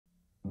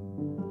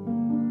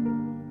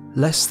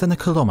less than a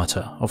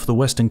kilometre off the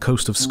western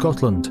coast of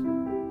Scotland,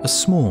 a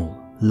small,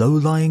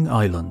 low-lying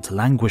island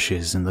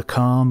languishes in the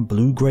calm,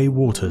 blue-grey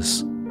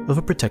waters of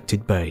a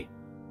protected bay.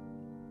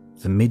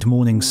 The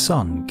mid-morning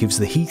sun gives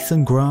the heath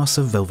and grass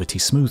a velvety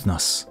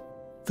smoothness,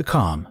 the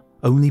calm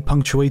only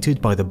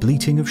punctuated by the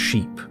bleating of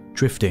sheep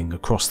drifting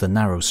across the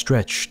narrow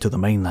stretch to the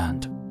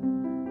mainland.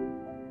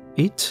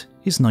 It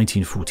is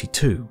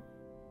 1942,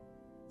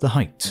 the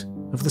height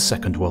of the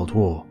Second World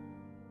War.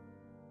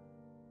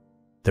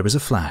 There is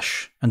a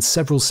flash, and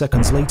several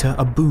seconds later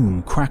a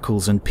boom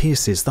crackles and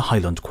pierces the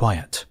highland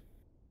quiet.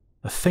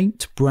 A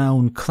faint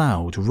brown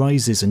cloud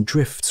rises and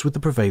drifts with the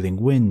prevailing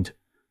wind,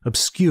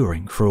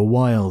 obscuring for a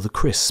while the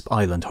crisp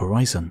island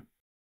horizon.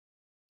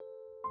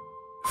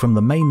 From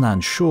the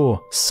mainland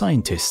shore,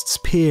 scientists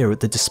peer at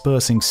the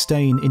dispersing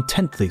stain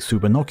intently through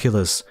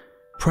binoculars,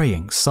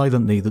 praying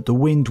silently that the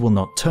wind will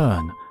not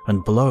turn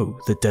and blow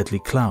the deadly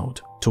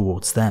cloud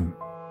towards them.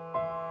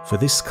 For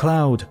this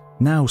cloud,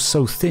 now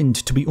so thinned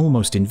to be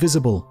almost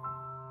invisible,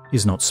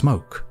 is not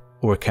smoke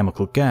or a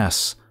chemical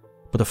gas,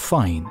 but a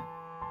fine,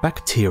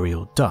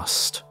 bacterial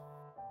dust.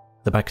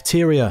 The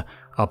bacteria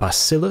are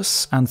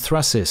Bacillus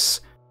anthracis,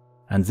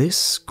 and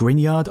this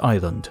Grignard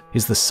Island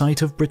is the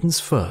site of Britain's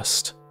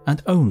first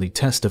and only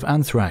test of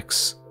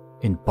anthrax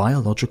in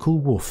biological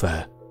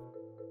warfare.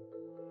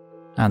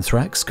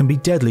 Anthrax can be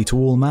deadly to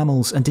all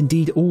mammals, and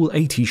indeed all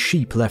 80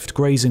 sheep left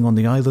grazing on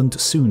the island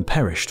soon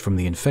perished from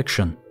the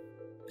infection.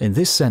 In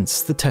this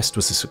sense, the test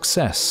was a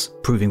success,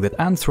 proving that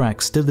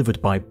anthrax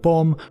delivered by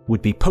bomb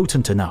would be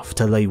potent enough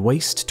to lay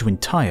waste to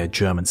entire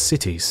German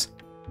cities.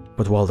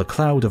 But while the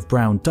cloud of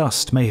brown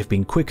dust may have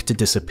been quick to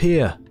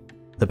disappear,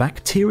 the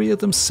bacteria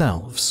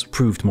themselves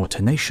proved more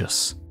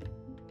tenacious.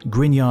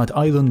 Grignard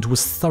Island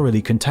was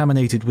thoroughly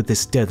contaminated with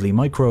this deadly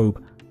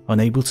microbe,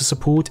 unable to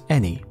support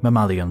any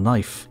mammalian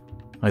life,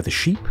 either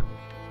sheep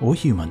or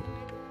human.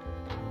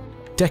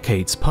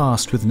 Decades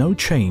passed with no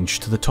change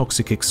to the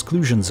toxic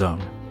exclusion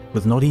zone,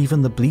 with not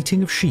even the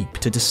bleating of sheep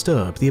to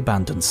disturb the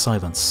abandoned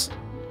silence.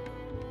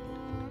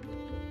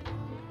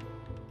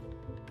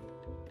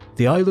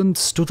 The island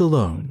stood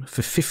alone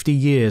for 50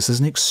 years as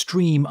an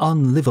extreme,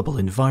 unlivable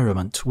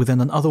environment within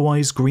an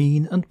otherwise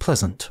green and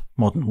pleasant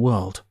modern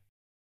world.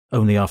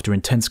 Only after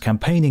intense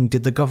campaigning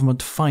did the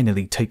government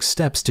finally take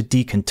steps to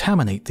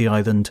decontaminate the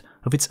island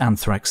of its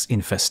anthrax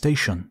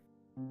infestation.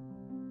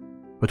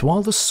 But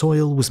while the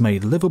soil was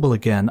made livable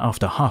again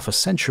after half a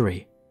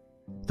century,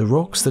 the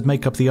rocks that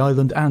make up the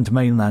island and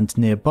mainland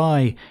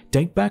nearby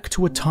date back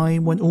to a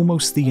time when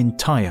almost the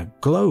entire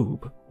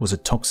globe was a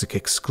toxic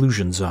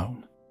exclusion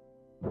zone.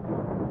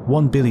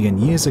 1 billion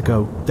years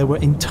ago, there were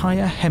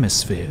entire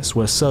hemispheres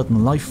where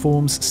certain life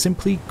forms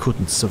simply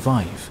couldn't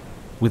survive,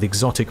 with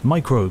exotic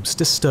microbes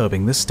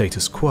disturbing the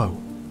status quo.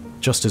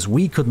 Just as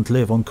we couldn't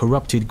live on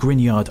corrupted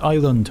Grignard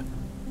Island,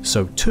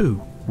 so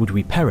too would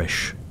we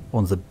perish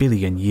on the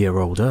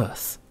billion-year-old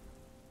Earth.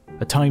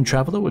 A time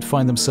traveller would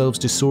find themselves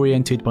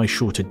disoriented by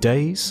shorter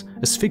days,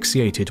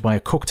 asphyxiated by a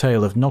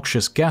cocktail of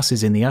noxious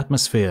gases in the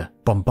atmosphere,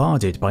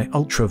 bombarded by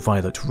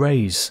ultraviolet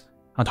rays,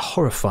 and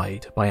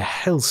horrified by a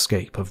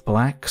hellscape of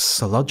black,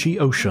 sludgy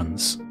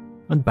oceans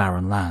and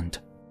barren land.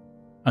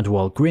 And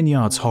while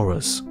Grignard's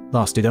horrors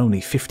lasted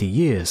only 50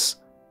 years,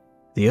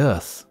 the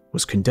Earth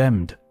was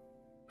condemned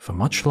for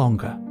much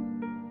longer.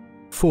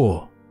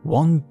 For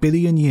 1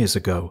 billion years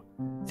ago,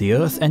 the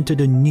Earth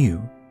entered a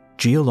new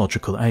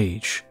geological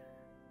age,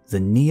 the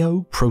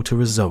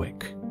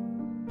Neo-Proterozoic.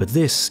 But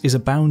this is a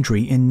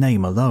boundary in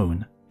name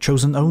alone,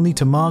 chosen only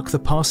to mark the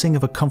passing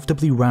of a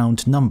comfortably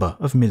round number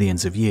of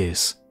millions of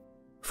years.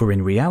 For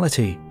in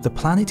reality, the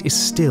planet is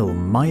still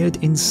mired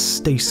in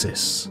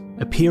stasis,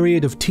 a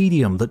period of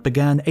tedium that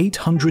began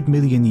 800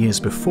 million years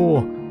before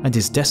and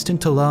is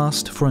destined to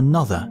last for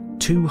another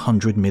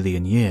 200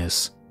 million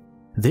years.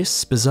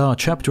 This bizarre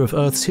chapter of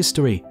Earth's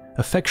history,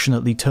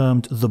 affectionately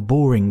termed the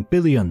Boring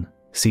Billion,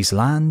 sees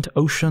land,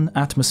 ocean,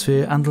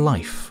 atmosphere and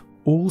life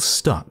all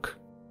stuck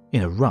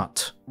in a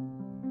rut.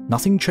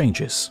 Nothing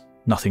changes,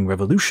 nothing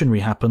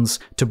revolutionary happens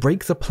to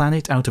break the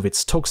planet out of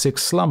its toxic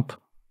slump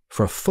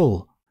for a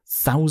full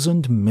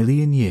 1,000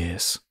 million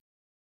years.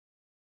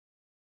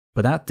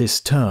 But at this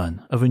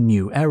turn of a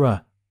new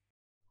era,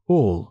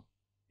 all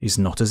is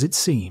not as it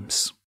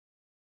seems.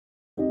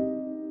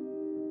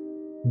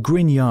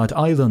 Grignard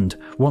Island,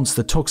 once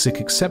the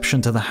toxic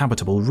exception to the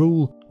habitable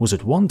rule, was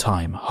at one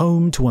time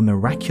home to a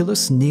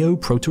miraculous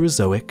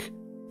Neo-Proterozoic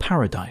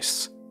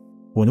paradise.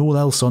 When all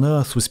else on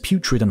Earth was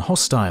putrid and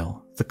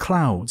hostile, the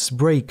clouds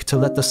break to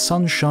let the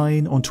sun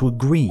shine onto a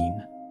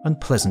green and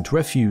pleasant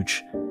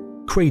refuge,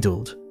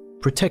 cradled,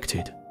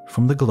 protected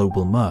from the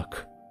global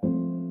murk.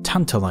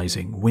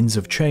 Tantalizing winds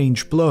of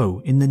change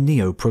blow in the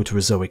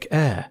Neo-Proterozoic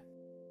air.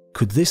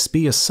 Could this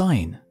be a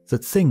sign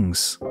that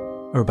things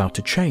are about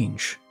to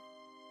change?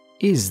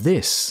 Is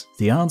this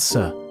the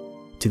answer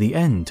to the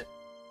end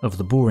of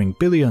the Boring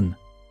Billion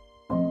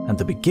and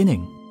the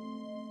beginning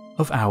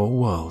of our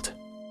world?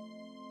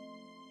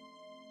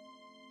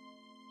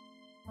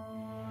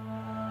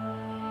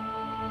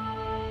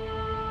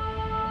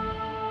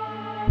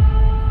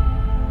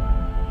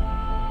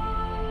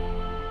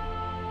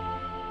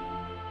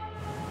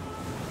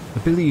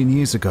 billion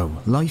years ago,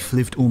 life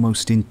lived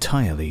almost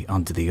entirely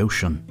under the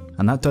ocean,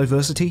 and that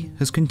diversity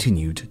has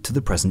continued to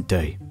the present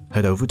day.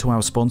 Head over to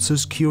our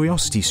sponsor's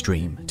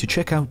CuriosityStream to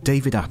check out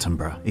David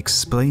Attenborough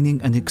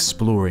explaining and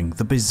exploring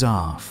the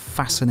bizarre,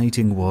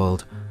 fascinating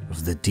world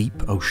of the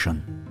deep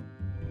ocean.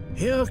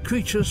 Here,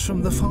 creatures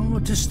from the far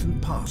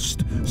distant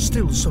past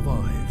still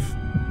survive.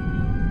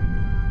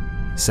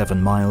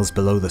 7 miles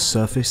below the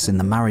surface in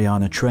the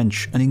Mariana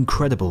Trench, an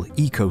incredible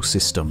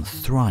ecosystem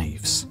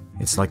thrives.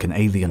 It's like an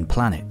alien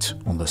planet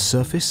on the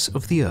surface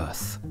of the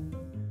Earth.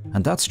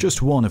 And that's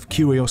just one of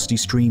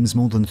CuriosityStream's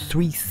more than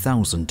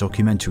 3,000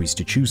 documentaries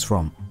to choose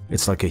from.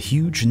 It's like a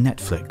huge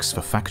Netflix for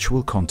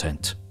factual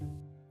content.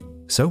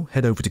 So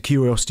head over to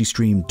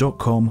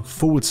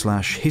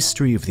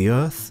curiositystream.com/History of the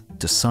Earth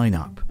to sign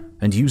up.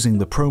 And using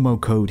the promo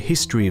code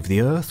History of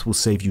the Earth will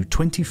save you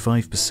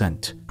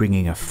 25%,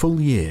 bringing a full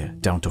year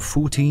down to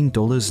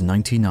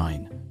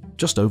 $14.99,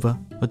 just over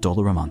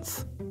 $1 a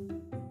month.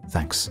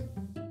 Thanks.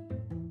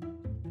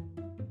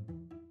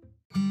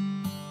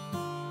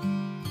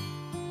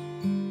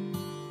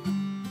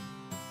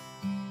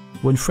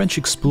 When French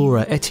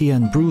explorer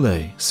Etienne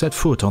Brulé set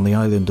foot on the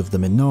island of the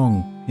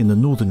Menong in the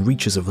northern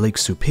reaches of Lake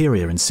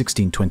Superior in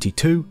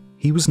 1622,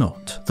 he was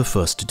not the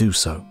first to do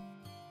so.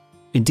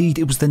 Indeed,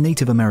 it was the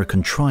Native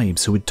American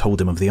tribes who had told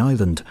him of the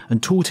island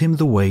and taught him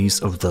the ways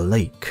of the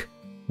lake,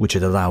 which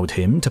had allowed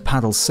him to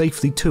paddle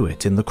safely to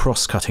it in the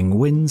cross-cutting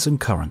winds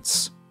and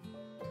currents.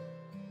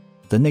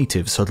 The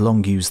natives had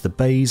long used the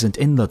bays and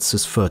inlets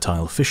as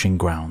fertile fishing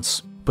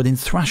grounds, but in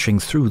thrashing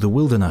through the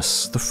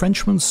wilderness, the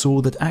Frenchman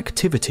saw that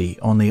activity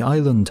on the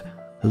island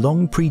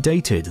long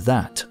predated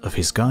that of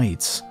his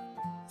guides.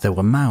 There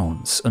were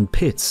mounds and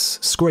pits,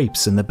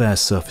 scrapes in the bare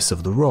surface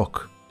of the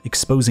rock,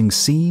 exposing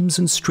seams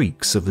and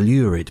streaks of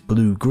lurid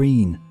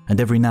blue-green, and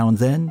every now and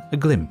then a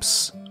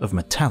glimpse of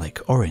metallic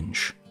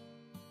orange.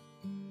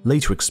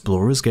 Later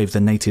explorers gave the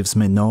natives'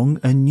 Menong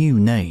a new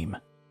name,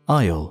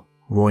 Isle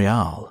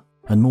Royale,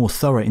 and more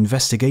thorough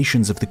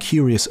investigations of the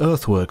curious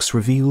earthworks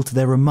revealed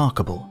their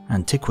remarkable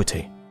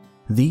antiquity.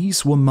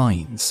 These were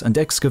mines and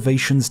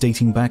excavations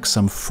dating back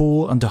some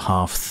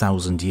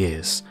 4,500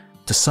 years,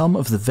 to some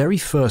of the very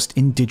first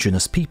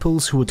indigenous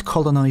peoples who had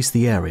colonized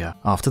the area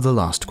after the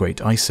last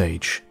great ice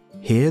age.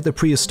 Here, the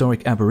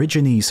prehistoric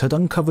Aborigines had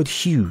uncovered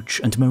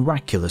huge and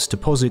miraculous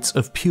deposits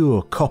of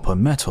pure copper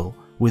metal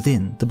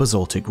within the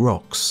basaltic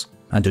rocks,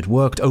 and had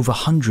worked over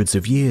hundreds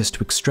of years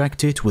to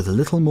extract it with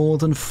little more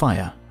than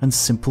fire and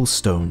simple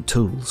stone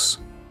tools.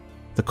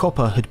 The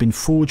copper had been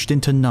forged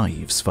into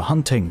knives for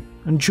hunting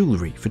and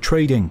jewelry for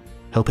trading,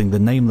 helping the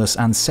nameless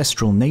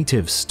ancestral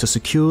natives to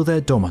secure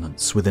their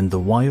dominance within the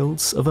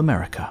wilds of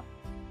America.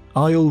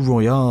 Isle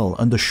Royale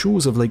and the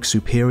shores of Lake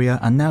Superior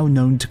are now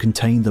known to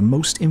contain the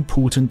most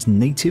important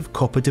native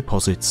copper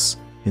deposits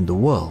in the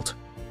world.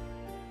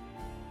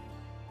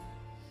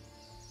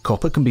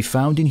 Copper can be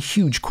found in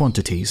huge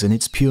quantities in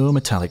its pure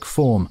metallic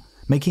form,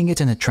 making it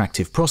an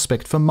attractive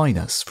prospect for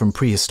miners from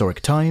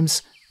prehistoric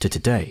times to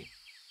today.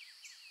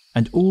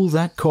 And all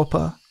that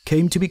copper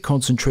came to be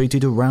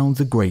concentrated around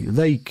the Great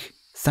Lake,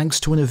 thanks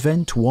to an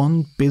event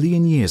 1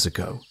 billion years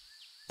ago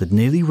that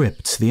nearly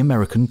ripped the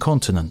American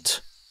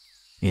continent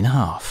in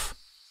half.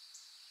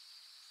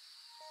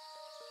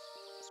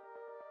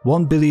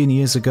 1 billion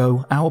years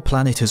ago, our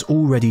planet has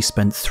already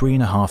spent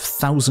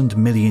 3,500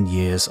 million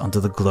years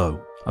under the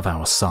glow of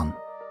our sun.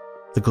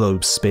 The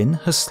globe's spin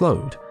has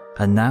slowed,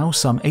 and now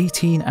some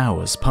 18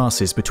 hours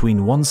passes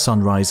between one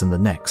sunrise and the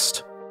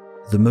next.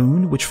 The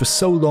moon, which for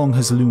so long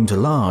has loomed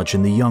large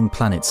in the young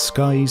planet's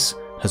skies,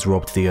 has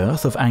robbed the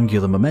Earth of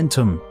angular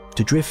momentum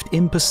to drift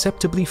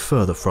imperceptibly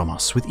further from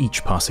us with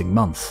each passing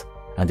month,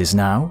 and is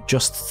now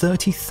just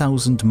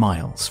 30,000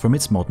 miles from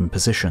its modern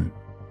position.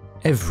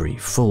 Every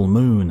full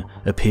moon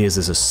appears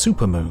as a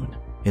supermoon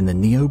in the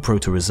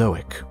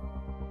Neo-Proterozoic.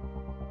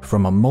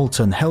 From a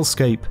molten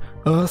hellscape,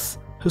 Earth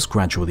has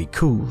gradually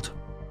cooled.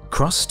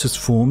 Crust has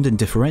formed and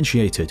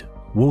differentiated.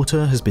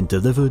 Water has been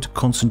delivered,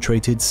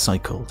 concentrated,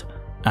 cycled.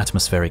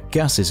 Atmospheric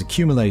gases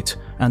accumulate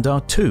and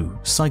are too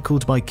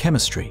cycled by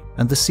chemistry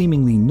and the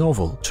seemingly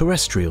novel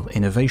terrestrial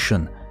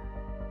innovation,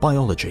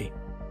 biology.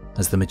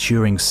 As the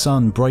maturing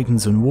sun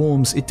brightens and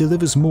warms, it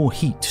delivers more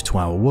heat to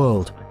our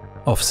world,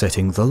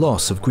 offsetting the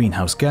loss of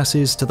greenhouse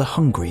gases to the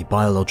hungry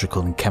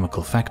biological and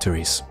chemical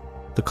factories.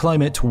 The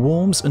climate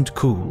warms and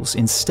cools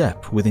in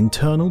step with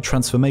internal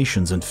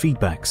transformations and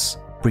feedbacks,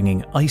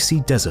 bringing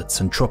icy deserts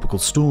and tropical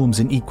storms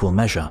in equal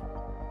measure.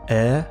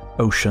 Air,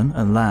 ocean,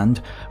 and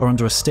land are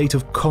under a state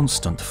of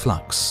constant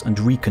flux and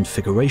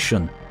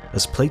reconfiguration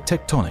as plate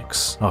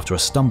tectonics, after a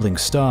stumbling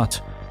start,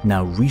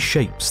 now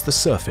reshapes the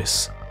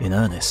surface in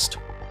earnest.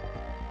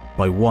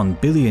 By 1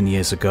 billion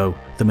years ago,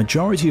 the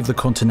majority of the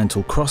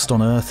continental crust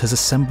on Earth has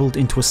assembled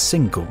into a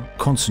single,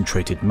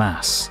 concentrated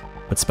mass,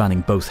 but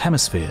spanning both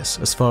hemispheres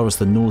as far as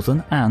the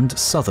northern and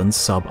southern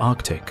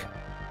subarctic.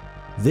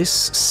 This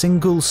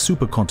single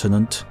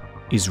supercontinent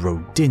is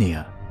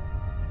Rodinia.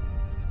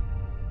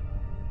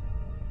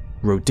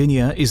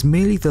 Rodinia is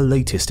merely the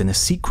latest in a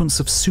sequence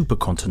of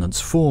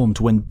supercontinents formed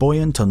when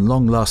buoyant and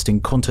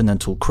long-lasting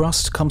continental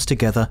crust comes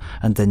together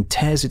and then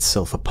tears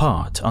itself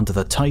apart under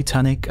the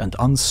titanic and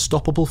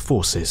unstoppable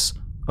forces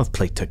of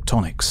plate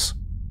tectonics.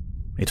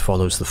 It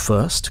follows the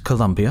first,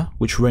 Columbia,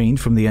 which reigned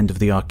from the end of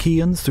the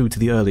Archean through to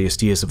the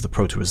earliest years of the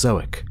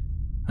Proterozoic,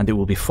 and it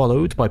will be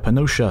followed by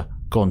Pannotia,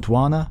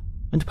 Gondwana,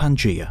 and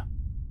Pangaea.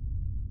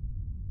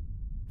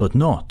 But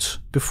not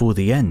before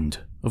the end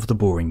of the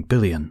Boring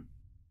Billion.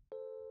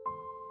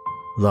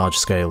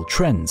 Large-scale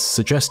trends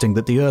suggesting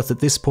that the Earth at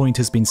this point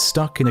has been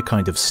stuck in a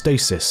kind of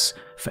stasis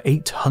for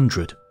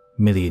 800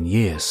 million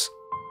years.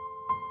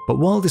 But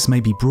while this may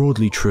be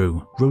broadly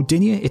true,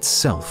 Rodinia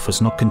itself has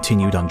not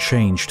continued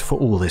unchanged for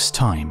all this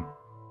time.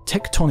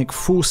 Tectonic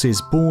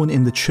forces born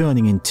in the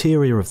churning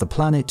interior of the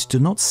planet do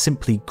not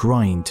simply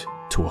grind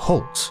to a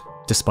halt,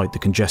 despite the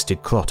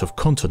congested clot of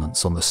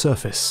continents on the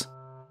surface.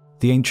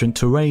 The ancient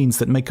terrains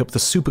that make up the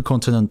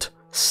supercontinent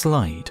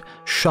slide,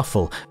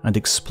 shuffle, and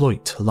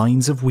exploit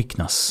lines of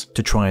weakness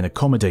to try and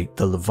accommodate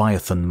the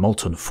Leviathan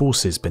molten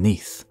forces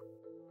beneath.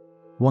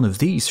 One of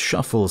these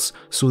shuffles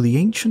saw the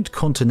ancient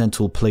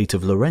continental plate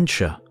of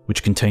Laurentia,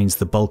 which contains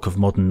the bulk of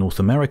modern North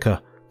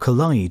America,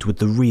 collide with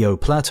the Rio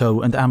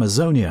Plateau and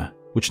Amazonia,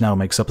 which now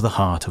makes up the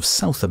heart of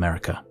South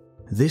America.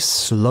 This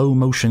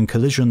slow-motion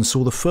collision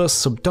saw the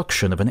first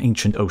subduction of an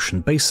ancient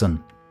ocean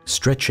basin,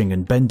 stretching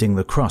and bending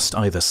the crust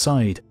either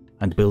side,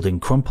 and building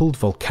crumpled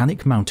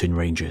volcanic mountain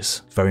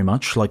ranges, very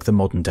much like the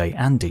modern-day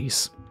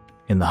Andes.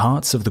 In the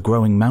hearts of the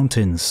growing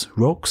mountains,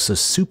 rocks are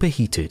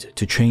superheated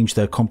to change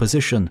their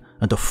composition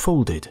and are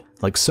folded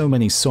like so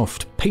many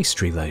soft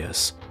pastry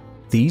layers.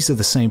 These are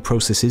the same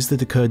processes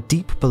that occur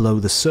deep below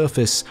the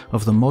surface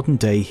of the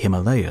modern-day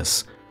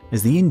Himalayas.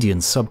 As the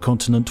Indian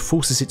subcontinent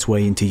forces its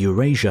way into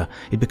Eurasia,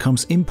 it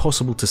becomes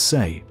impossible to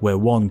say where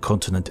one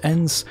continent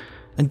ends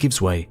and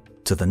gives way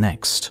to the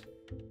next.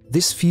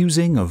 This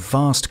fusing of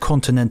vast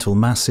continental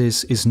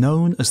masses is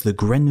known as the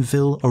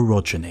Grenville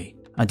orogeny,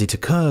 and it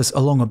occurs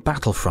along a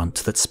battlefront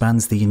that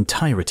spans the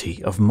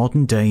entirety of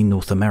modern-day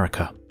North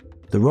America.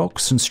 The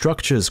rocks and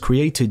structures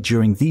created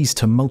during these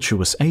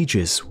tumultuous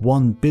ages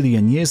 1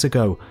 billion years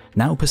ago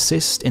now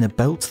persist in a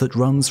belt that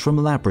runs from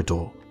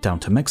Labrador down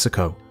to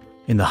Mexico,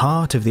 in the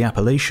heart of the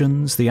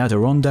Appalachians, the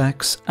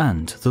Adirondacks,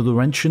 and the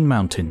Laurentian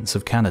Mountains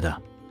of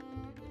Canada.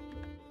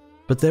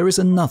 But there is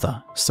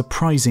another,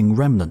 surprising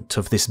remnant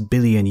of this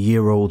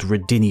billion-year-old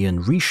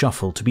Rodinian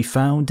reshuffle to be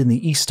found in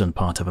the eastern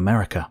part of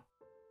America.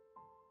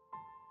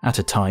 At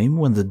a time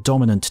when the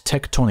dominant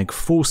tectonic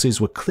forces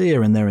were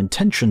clear in their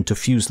intention to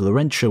fuse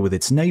Laurentia with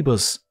its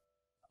neighbours,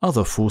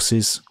 other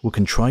forces were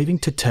contriving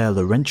to tear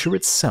Laurentia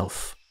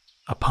itself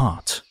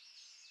apart.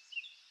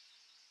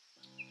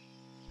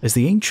 As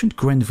the ancient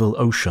Grenville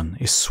Ocean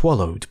is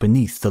swallowed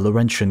beneath the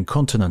Laurentian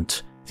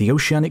continent, the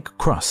oceanic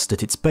crust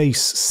at its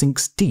base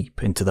sinks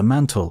deep into the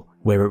mantle,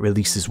 where it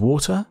releases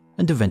water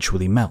and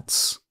eventually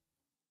melts.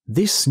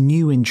 This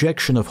new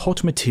injection of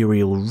hot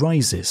material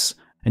rises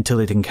until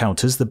it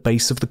encounters the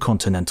base of the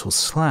continental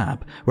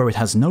slab, where it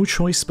has no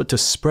choice but to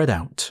spread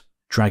out,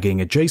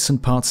 dragging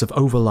adjacent parts of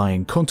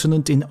overlying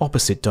continent in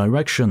opposite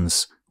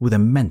directions with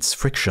immense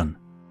friction.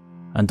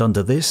 And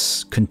under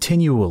this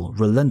continual,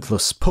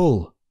 relentless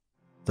pull,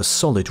 the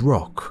solid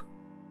rock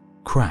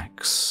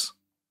cracks.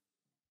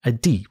 A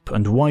deep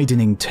and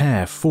widening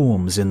tear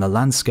forms in the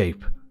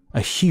landscape, a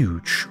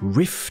huge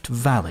rift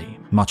valley,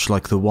 much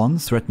like the one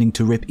threatening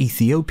to rip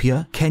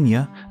Ethiopia,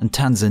 Kenya, and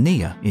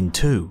Tanzania in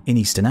two in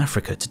eastern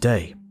Africa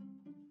today.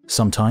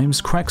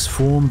 Sometimes cracks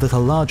form that are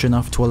large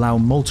enough to allow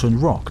molten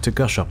rock to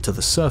gush up to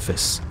the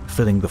surface,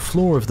 filling the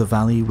floor of the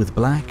valley with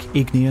black,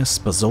 igneous,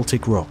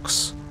 basaltic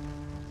rocks.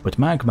 But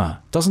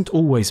magma doesn't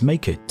always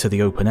make it to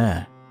the open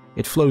air.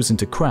 It flows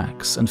into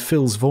cracks and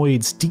fills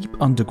voids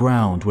deep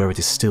underground where it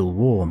is still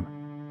warm.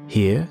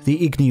 Here,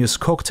 the igneous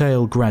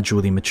cocktail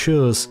gradually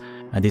matures,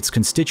 and its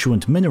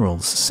constituent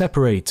minerals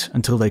separate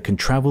until they can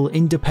travel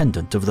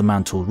independent of the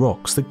mantle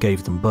rocks that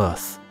gave them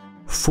birth.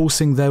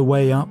 Forcing their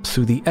way up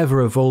through the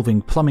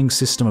ever-evolving plumbing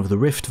system of the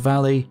Rift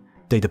Valley,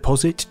 they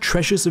deposit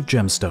treasures of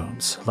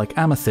gemstones like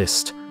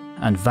amethyst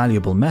and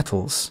valuable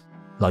metals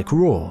like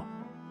raw,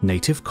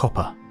 native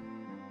copper.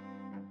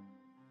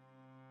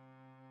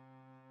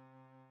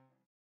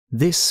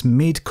 This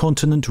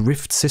mid-continent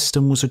rift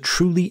system was a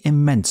truly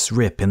immense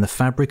rip in the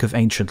fabric of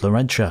ancient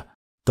Laurentia,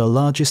 the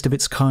largest of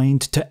its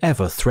kind to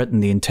ever threaten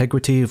the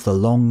integrity of the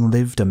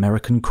long-lived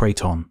American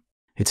craton.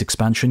 Its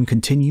expansion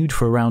continued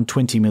for around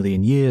 20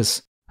 million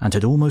years, and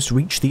had almost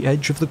reached the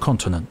edge of the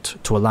continent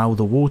to allow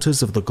the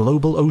waters of the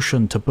global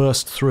ocean to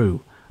burst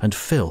through and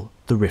fill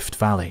the Rift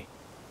Valley.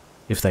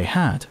 If they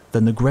had,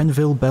 then the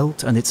Grenville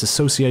Belt and its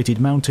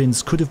associated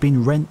mountains could have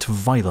been rent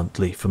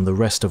violently from the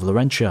rest of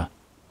Laurentia.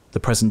 The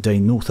present-day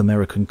North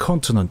American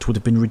continent would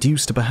have been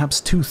reduced to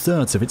perhaps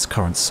 2/3 of its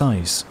current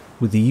size,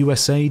 with the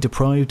USA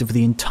deprived of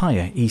the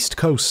entire east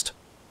coast.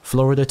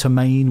 Florida to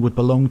Maine would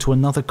belong to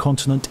another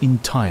continent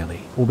entirely,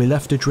 or be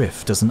left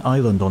adrift as an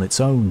island on its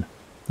own,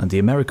 and the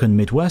American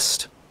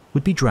Midwest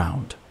would be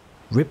drowned,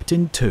 ripped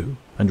in two,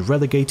 and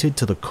relegated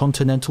to the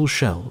continental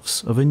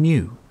shelves of a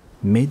new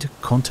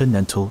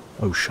mid-continental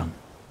ocean.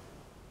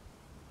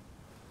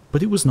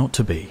 But it was not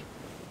to be.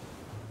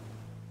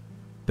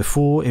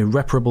 Before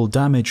irreparable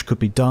damage could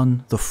be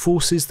done, the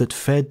forces that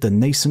fed the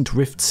nascent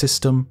rift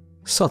system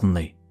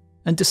suddenly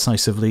and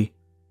decisively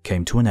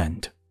came to an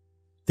end.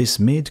 This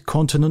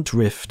mid-continent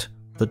rift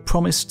that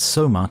promised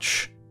so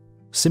much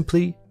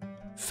simply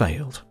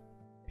failed.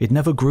 It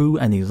never grew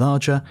any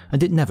larger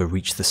and it never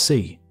reached the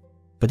sea,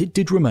 but it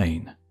did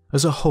remain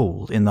as a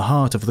hole in the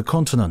heart of the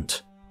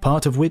continent,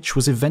 part of which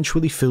was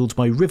eventually filled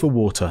by river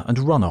water and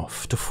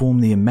runoff to form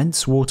the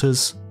immense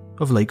waters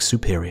of Lake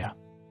Superior.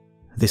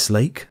 This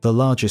lake, the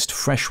largest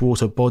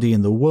freshwater body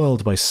in the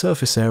world by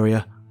surface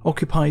area,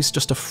 occupies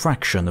just a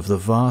fraction of the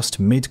vast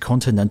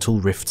mid-continental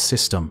rift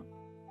system,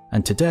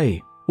 and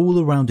today,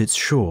 all around its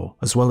shore,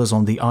 as well as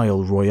on the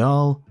Isle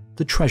Royale,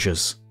 the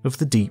treasures of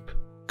the deep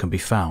can be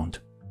found.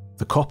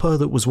 The copper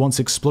that was once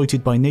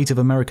exploited by Native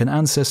American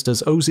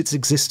ancestors owes its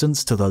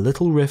existence to the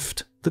little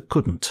rift that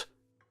couldn't,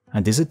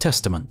 and is a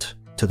testament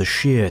to the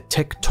sheer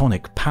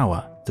tectonic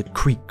power that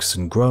creaks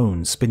and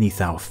groans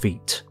beneath our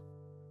feet.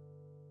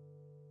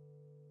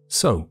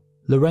 So,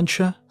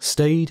 Laurentia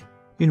stayed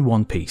in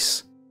one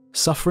piece,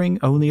 suffering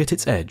only at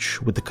its edge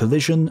with the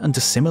collision and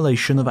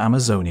assimilation of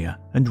Amazonia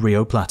and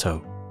Rio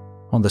Plateau.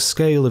 On the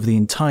scale of the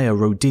entire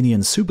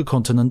Rhodinian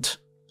supercontinent,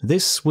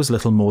 this was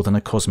little more than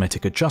a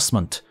cosmetic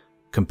adjustment,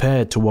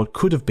 compared to what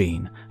could have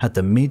been had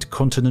the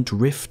mid-continent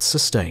rift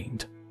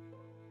sustained.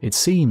 It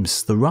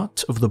seems the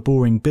rut of the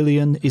boring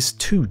billion is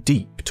too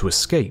deep to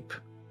escape,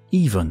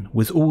 even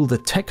with all the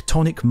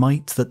tectonic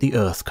might that the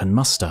Earth can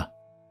muster.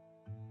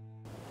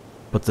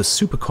 But the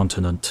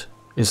supercontinent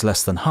is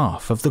less than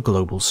half of the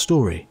global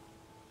story.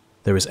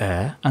 There is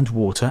air and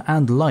water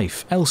and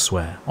life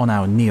elsewhere on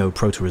our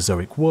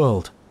neo-Proterozoic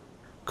world.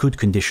 Could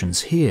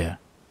conditions here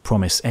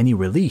promise any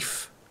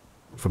relief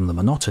from the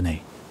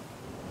monotony?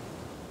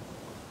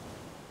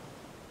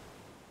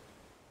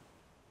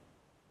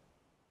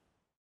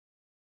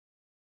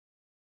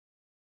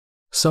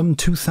 Some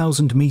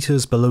 2,000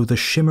 meters below the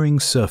shimmering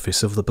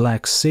surface of the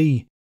Black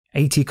Sea,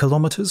 80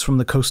 kilometers from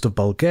the coast of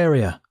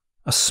Bulgaria,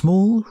 a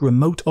small,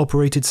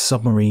 remote-operated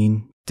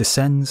submarine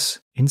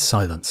descends in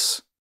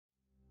silence.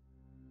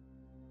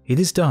 It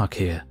is dark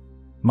here,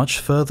 much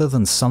further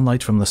than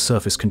sunlight from the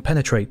surface can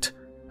penetrate,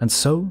 and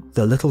so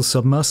the little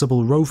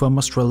submersible rover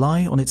must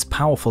rely on its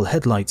powerful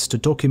headlights to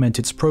document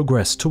its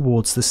progress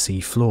towards the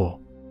sea floor.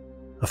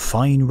 A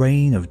fine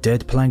rain of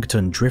dead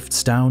plankton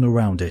drifts down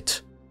around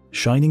it,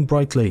 shining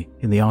brightly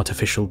in the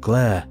artificial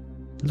glare,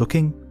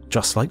 looking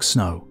just like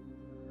snow.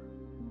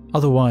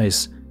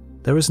 Otherwise,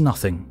 there is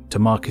nothing to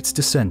mark its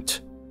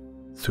descent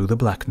through the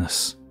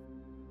blackness.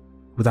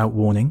 Without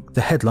warning,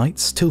 the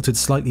headlights, tilted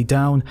slightly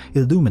down,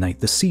 illuminate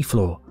the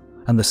seafloor,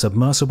 and the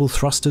submersible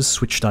thrusters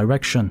switch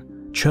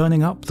direction,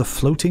 churning up the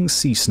floating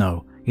sea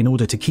snow in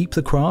order to keep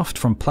the craft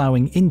from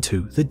ploughing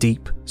into the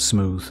deep,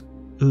 smooth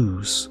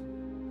ooze.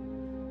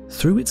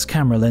 Through its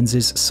camera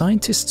lenses,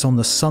 scientists on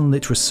the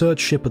sunlit research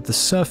ship at the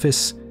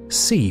surface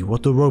see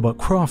what the robot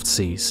craft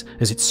sees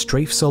as it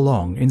strafes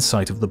along in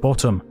sight of the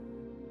bottom,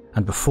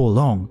 and before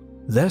long,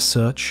 their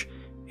search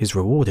is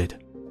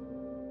rewarded.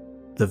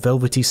 The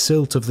velvety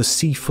silt of the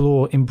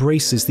seafloor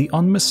embraces the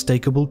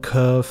unmistakable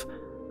curve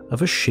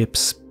of a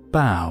ship's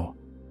bow,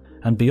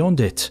 and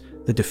beyond it,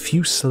 the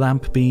diffuse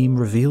lamp beam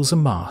reveals a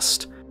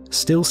mast,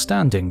 still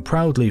standing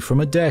proudly from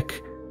a deck,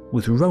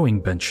 with rowing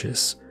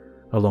benches,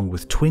 along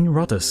with twin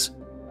rudders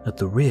at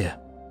the rear.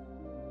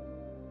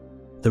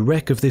 The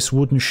wreck of this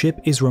wooden ship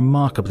is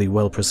remarkably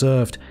well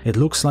preserved. It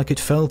looks like it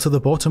fell to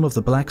the bottom of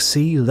the Black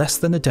Sea less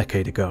than a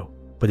decade ago,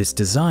 but its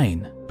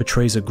design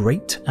betrays a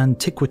great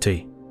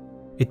antiquity.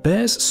 It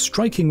bears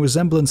striking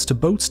resemblance to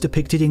boats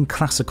depicted in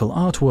classical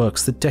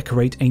artworks that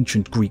decorate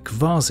ancient Greek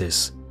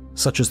vases,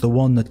 such as the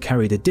one that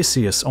carried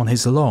Odysseus on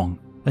his long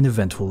and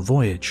eventful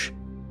voyage.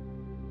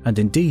 And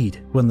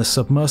indeed, when the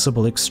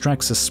submersible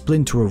extracts a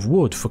splinter of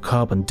wood for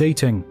carbon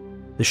dating,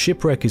 the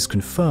shipwreck is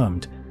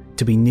confirmed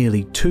to be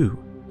nearly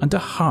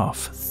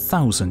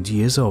 2,500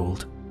 years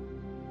old.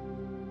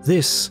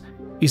 This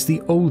is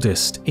the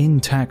oldest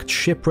intact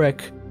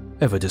shipwreck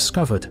ever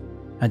discovered,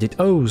 and it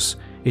owes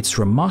its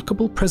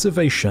remarkable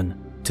preservation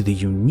to the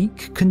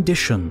unique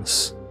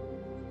conditions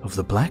of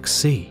the Black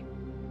Sea.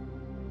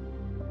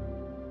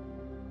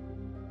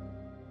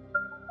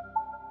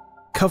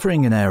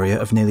 Covering an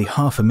area of nearly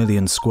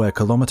 500,000 square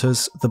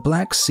kilometers, the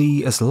Black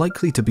Sea is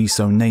likely to be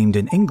so named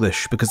in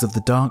English because of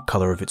the dark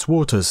color of its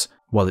waters,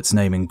 while its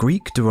name in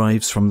Greek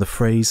derives from the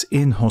phrase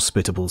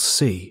inhospitable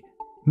sea.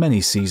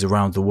 Many seas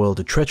around the world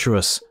are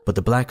treacherous, but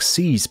the Black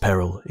Sea's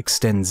peril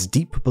extends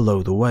deep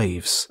below the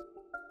waves.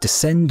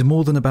 Descend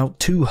more than about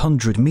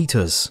 200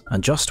 meters,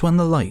 and just when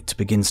the light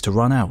begins to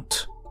run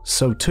out,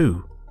 so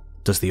too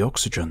does the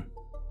oxygen.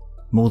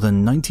 More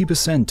than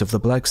 90% of the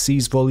Black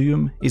Sea's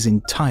volume is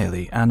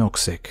entirely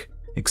anoxic,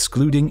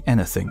 excluding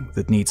anything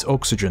that needs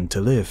oxygen to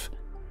live.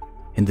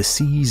 In the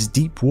sea's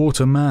deep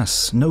water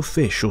mass, no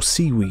fish or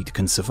seaweed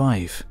can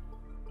survive.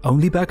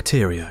 Only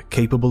bacteria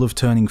capable of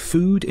turning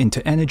food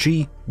into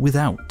energy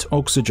without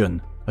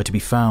oxygen are to be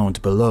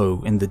found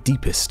below in the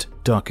deepest,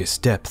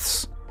 darkest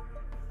depths.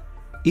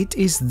 It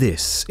is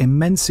this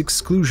immense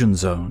exclusion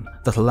zone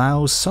that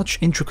allows such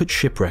intricate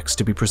shipwrecks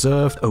to be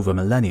preserved over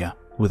millennia.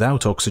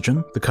 Without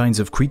oxygen, the kinds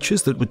of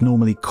creatures that would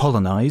normally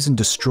colonize and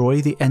destroy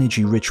the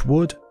energy-rich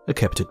wood are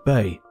kept at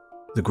bay.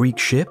 The Greek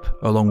ship,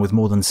 along with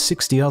more than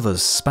 60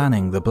 others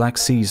spanning the Black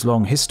Sea's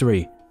long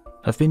history,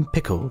 have been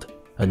pickled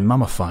and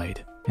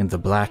mummified in the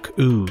black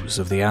ooze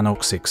of the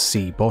anoxic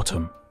sea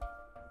bottom.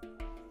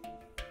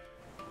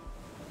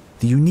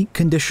 The unique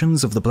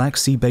conditions of the Black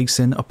Sea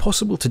basin are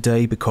possible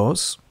today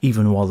because,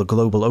 even while the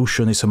global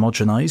ocean is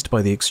homogenized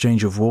by the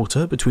exchange of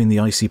water between the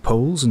icy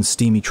poles and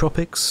steamy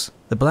tropics,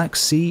 the Black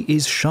Sea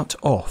is shut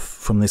off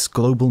from this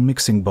global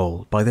mixing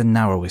bowl by the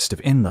narrowest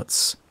of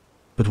inlets.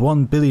 But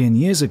 1 billion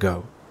years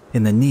ago,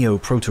 in the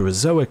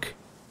Neo-Proterozoic,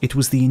 it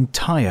was the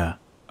entire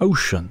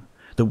ocean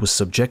that was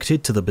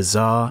subjected to the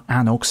bizarre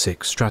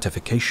anoxic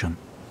stratification.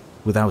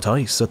 Without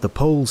ice at the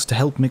poles to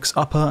help mix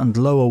upper and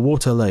lower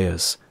water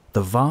layers,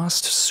 the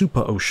vast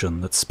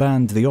super-ocean that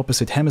spanned the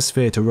opposite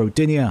hemisphere to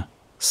Rodinia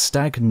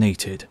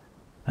stagnated,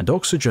 and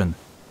oxygen,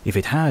 if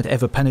it had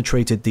ever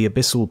penetrated the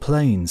abyssal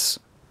plains,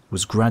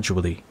 was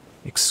gradually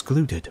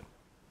excluded.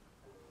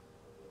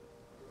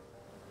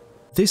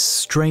 This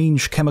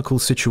strange chemical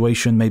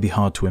situation may be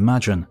hard to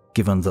imagine,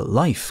 given that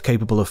life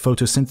capable of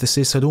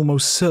photosynthesis had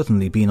almost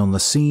certainly been on the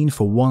scene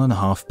for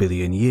 1.5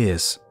 billion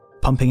years,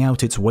 pumping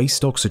out its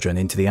waste oxygen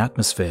into the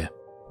atmosphere.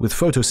 With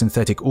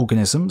photosynthetic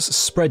organisms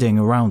spreading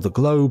around the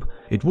globe,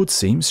 it would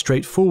seem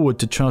straightforward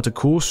to chart a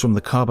course from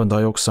the carbon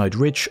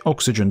dioxide-rich,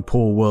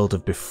 oxygen-poor world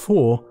of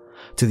before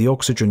to the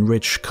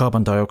oxygen-rich,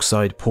 carbon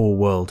dioxide-poor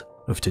world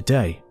of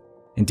today.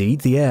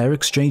 Indeed, the air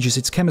exchanges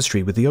its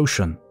chemistry with the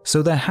ocean,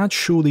 so there had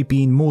surely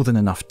been more than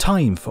enough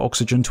time for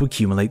oxygen to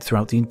accumulate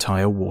throughout the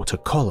entire water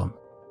column.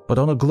 But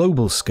on a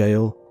global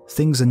scale,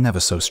 things are never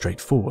so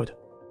straightforward.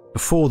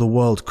 Before the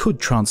world could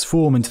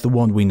transform into the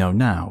one we know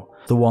now,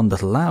 the one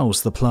that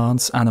allows the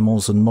plants,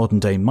 animals, and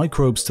modern-day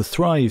microbes to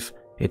thrive,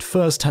 it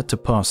first had to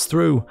pass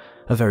through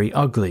a very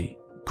ugly,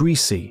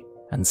 greasy,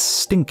 and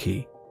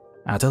stinky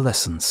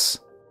adolescence.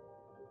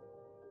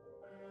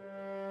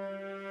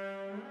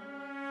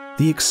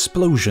 The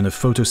explosion of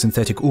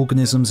photosynthetic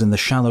organisms in the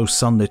shallow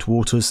sunlit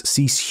waters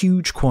sees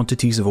huge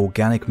quantities of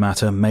organic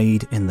matter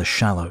made in the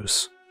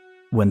shallows.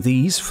 When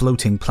these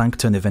floating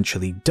plankton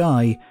eventually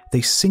die,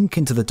 they sink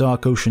into the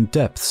dark ocean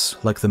depths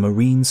like the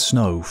marine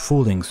snow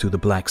falling through the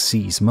Black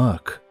Sea's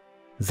murk.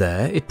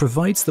 There, it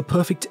provides the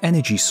perfect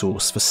energy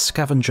source for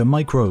scavenger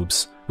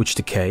microbes, which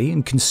decay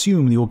and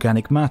consume the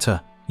organic matter,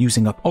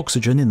 using up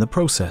oxygen in the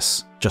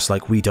process, just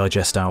like we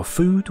digest our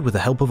food with the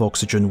help of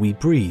oxygen we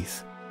breathe.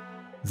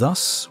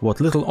 Thus,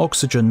 what little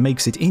oxygen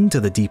makes it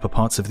into the deeper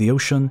parts of the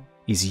ocean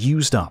is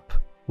used up,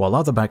 while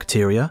other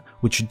bacteria,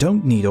 which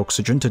don't need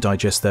oxygen to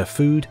digest their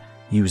food,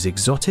 use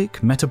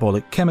exotic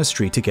metabolic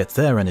chemistry to get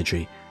their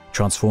energy,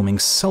 transforming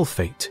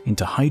sulfate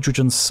into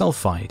hydrogen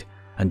sulfide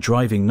and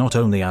driving not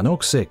only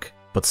anoxic,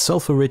 but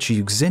sulfur-rich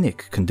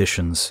euxinic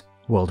conditions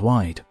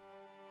worldwide.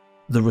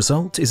 The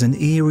result is an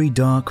eerie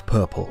dark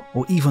purple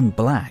or even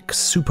black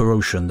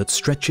superocean that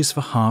stretches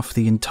for half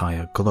the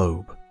entire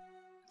globe.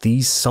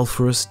 These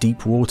sulphurous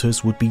deep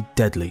waters would be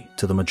deadly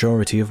to the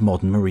majority of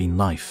modern marine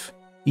life.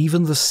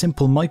 Even the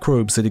simple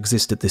microbes that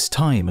exist at this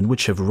time and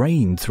which have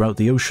reigned throughout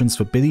the oceans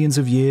for billions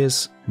of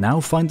years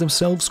now find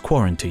themselves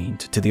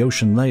quarantined to the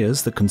ocean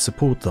layers that can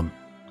support them.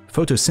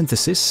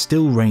 Photosynthesis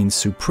still reigns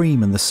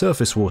supreme in the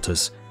surface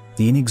waters.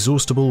 The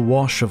inexhaustible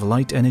wash of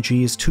light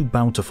energy is too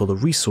bountiful a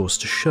resource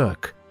to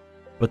shirk.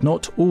 But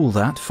not all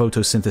that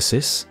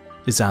photosynthesis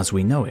is as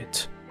we know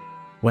it.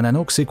 When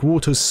anoxic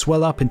waters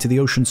swell up into the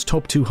ocean's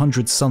top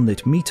 200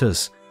 sunlit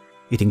meters,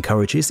 it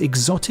encourages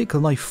exotic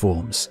life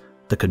forms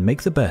that can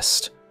make the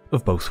best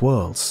of both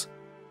worlds.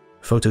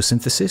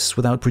 Photosynthesis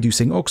without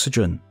producing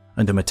oxygen,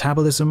 and a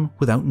metabolism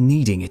without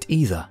needing it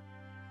either.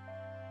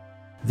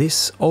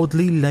 This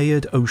oddly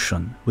layered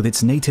ocean, with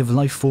its native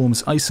life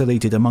forms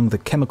isolated among the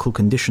chemical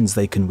conditions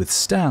they can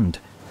withstand,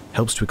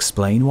 helps to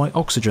explain why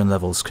oxygen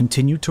levels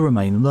continue to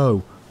remain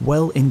low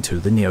well into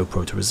the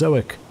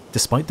Neo-Proterozoic,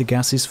 despite the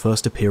gas's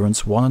first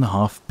appearance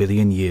 1.5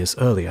 billion years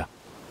earlier.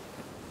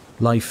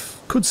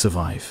 Life could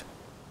survive,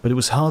 but it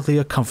was hardly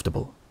a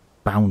comfortable,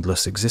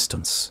 boundless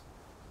existence.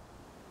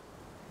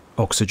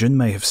 Oxygen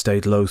may have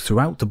stayed low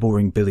throughout the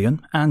boring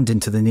billion and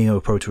into the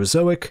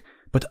Neo-Proterozoic,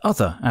 but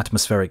other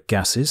atmospheric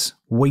gases,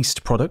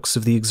 waste products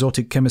of the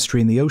exotic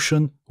chemistry in the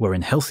ocean, were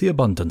in healthy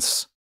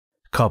abundance.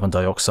 Carbon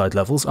dioxide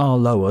levels are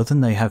lower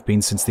than they have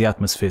been since the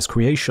atmosphere's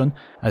creation,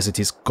 as it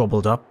is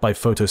gobbled up by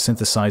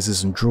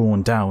photosynthesizers and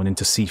drawn down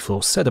into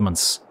seafloor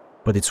sediments,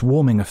 but its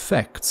warming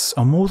effects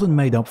are more than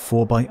made up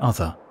for by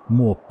other,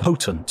 more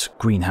potent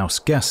greenhouse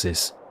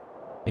gases.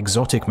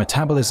 Exotic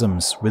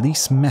metabolisms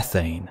release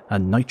methane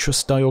and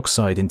nitrous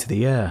dioxide into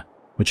the air,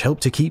 which help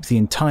to keep the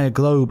entire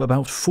globe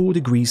about 4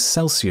 degrees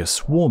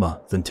Celsius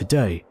warmer than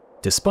today,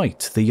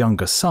 despite the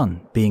younger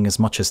sun being as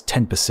much as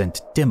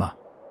 10% dimmer.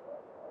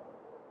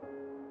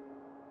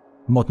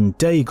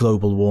 Modern-day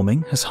global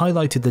warming has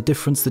highlighted the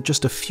difference that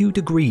just a few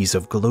degrees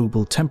of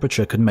global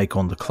temperature can make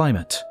on the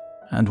climate,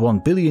 and 1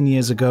 billion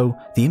years ago,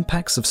 the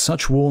impacts of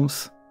such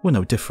warmth were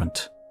no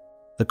different.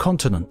 The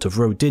continent of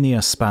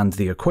Rodinia spanned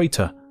the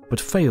equator, but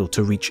failed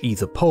to reach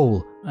either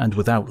pole, and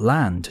without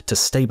land to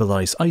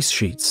stabilize ice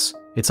sheets,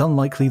 it's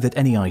unlikely that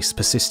any ice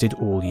persisted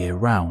all year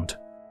round.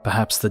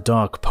 Perhaps the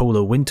dark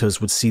polar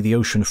winters would see the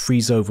ocean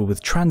freeze over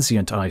with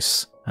transient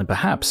ice, and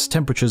perhaps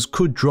temperatures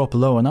could drop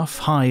low enough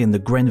high in the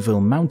Grenville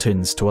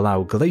Mountains to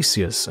allow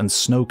glaciers and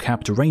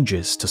snow-capped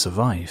ranges to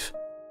survive.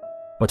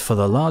 But for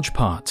the large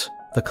part,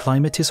 the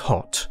climate is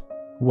hot,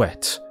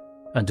 wet,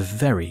 and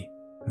very,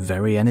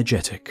 very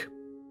energetic.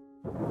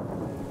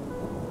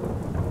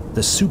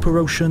 The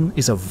superocean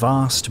is a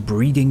vast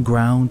breeding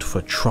ground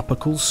for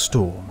tropical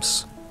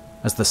storms.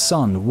 As the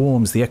sun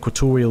warms the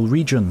equatorial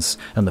regions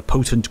and the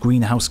potent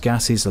greenhouse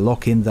gases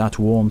lock in that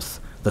warmth,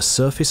 the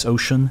surface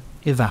ocean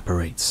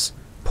evaporates,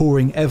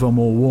 pouring ever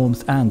more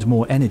warmth and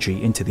more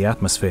energy into the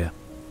atmosphere.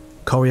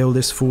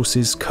 Coriolis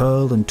forces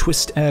curl and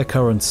twist air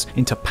currents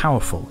into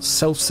powerful,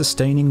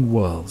 self-sustaining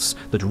whirls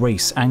that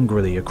race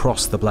angrily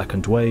across the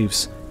blackened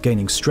waves,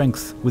 gaining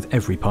strength with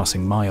every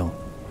passing mile.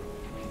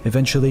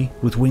 Eventually,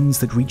 with winds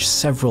that reach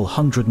several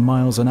hundred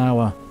miles an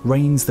hour,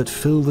 rains that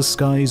fill the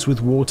skies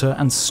with water,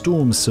 and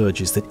storm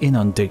surges that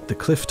inundate the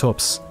cliff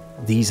tops,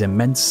 these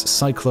immense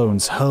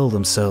cyclones hurl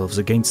themselves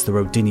against the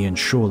Rodinian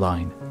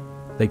shoreline.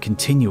 They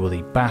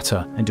continually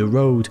batter and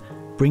erode,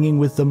 bringing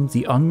with them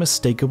the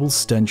unmistakable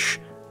stench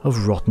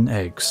of rotten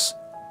eggs,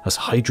 as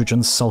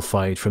hydrogen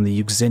sulfide from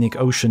the Euxinic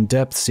ocean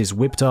depths is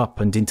whipped up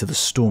and into the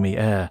stormy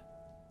air.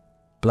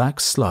 Black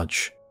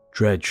sludge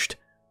dredged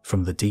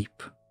from the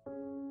deep.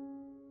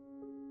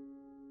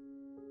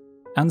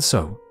 And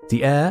so,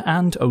 the air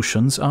and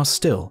oceans are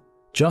still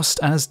just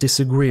as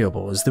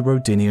disagreeable as the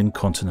Rodinian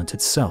continent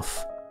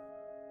itself.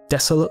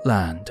 Desolate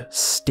land,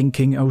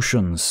 stinking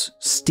oceans,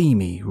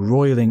 steamy,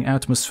 roiling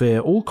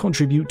atmosphere all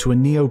contribute to a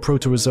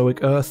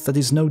Neo-Proterozoic Earth that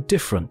is no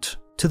different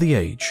to the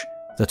age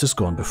that has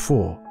gone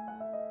before.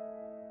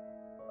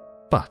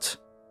 But,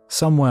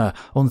 somewhere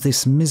on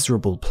this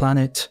miserable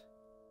planet,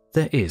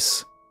 there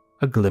is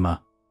a glimmer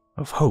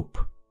of hope.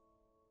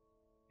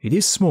 It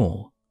is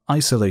small,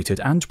 isolated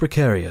and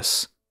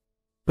precarious,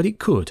 but it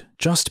could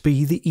just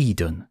be the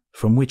Eden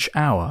from which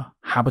our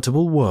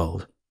habitable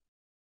world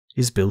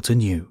is built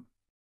anew.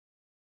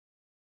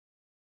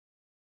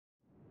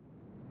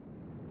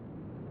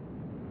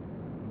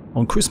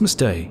 On Christmas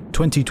Day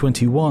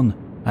 2021,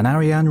 an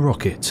Ariane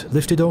rocket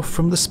lifted off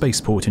from the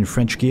spaceport in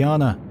French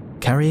Guiana,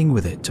 carrying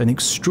with it an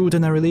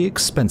extraordinarily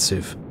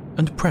expensive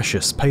and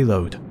precious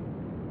payload: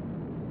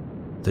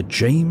 the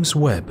James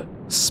Webb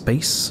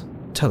Space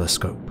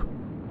Telescope.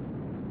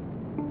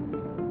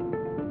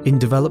 In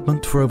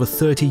development for over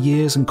 30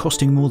 years and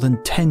costing more than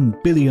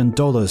 $10 billion,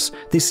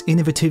 this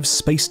innovative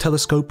space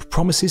telescope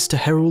promises to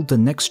herald the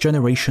next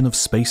generation of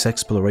space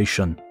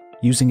exploration,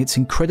 using its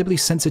incredibly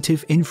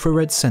sensitive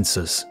infrared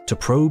sensors to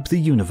probe the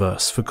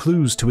universe for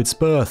clues to its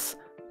birth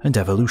and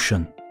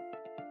evolution.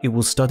 It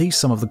will study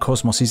some of the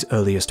cosmos's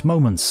earliest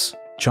moments,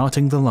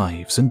 charting the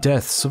lives and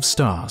deaths of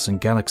stars and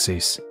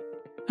galaxies.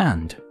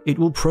 And it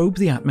will probe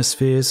the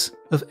atmospheres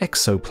of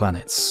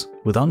exoplanets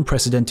with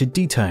unprecedented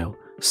detail,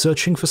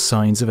 searching for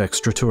signs of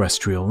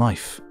extraterrestrial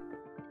life.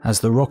 As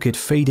the rocket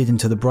faded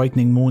into the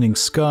brightening morning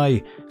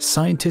sky,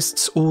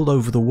 scientists all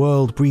over the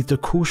world breathed a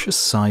cautious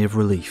sigh of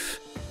relief.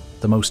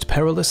 The most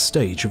perilous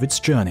stage of its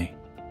journey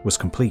was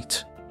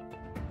complete.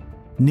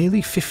 Nearly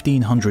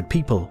 1,500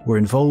 people were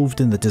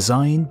involved in the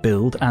design,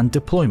 build, and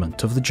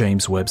deployment of the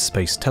James Webb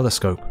Space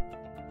Telescope.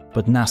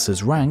 But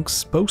NASA's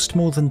ranks boast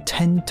more than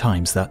 10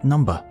 times that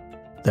number.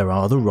 There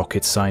are the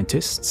rocket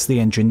scientists, the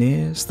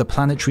engineers, the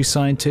planetary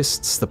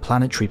scientists, the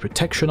planetary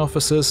protection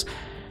officers,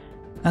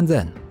 and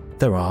then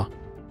there are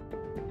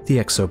the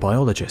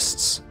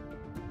exobiologists.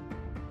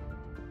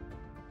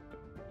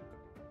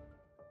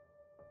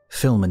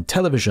 Film and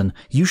television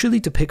usually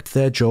depict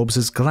their jobs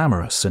as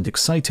glamorous and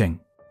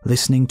exciting,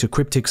 listening to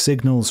cryptic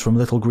signals from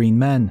little green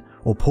men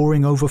or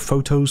poring over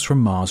photos from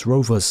Mars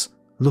rovers,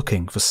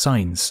 looking for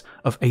signs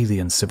of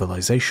alien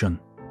civilization.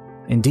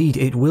 Indeed,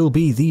 it will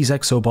be these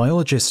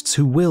exobiologists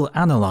who will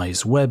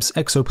analyze Webb's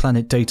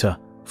exoplanet data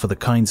for the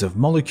kinds of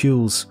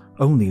molecules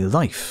only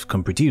life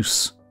can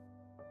produce.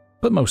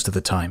 But most of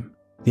the time,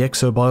 the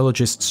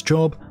exobiologist's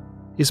job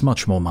is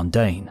much more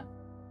mundane.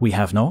 We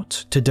have not,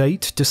 to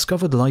date,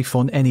 discovered life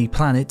on any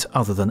planet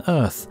other than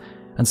Earth,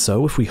 and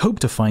so if we hope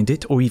to find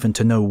it or even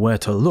to know where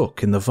to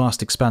look in the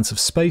vast expanse of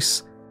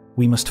space,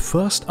 we must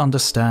first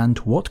understand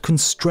what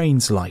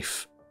constrains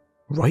life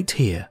right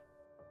here.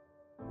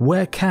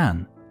 Where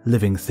can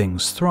living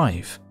things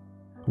thrive?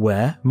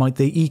 Where might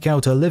they eke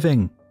out a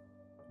living?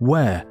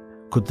 Where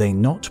could they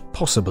not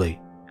possibly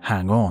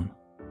hang on?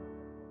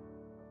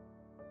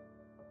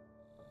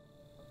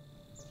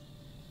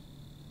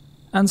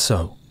 And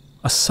so,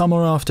 a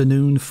summer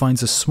afternoon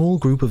finds a small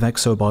group of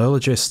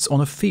exobiologists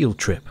on a field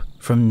trip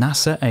from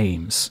NASA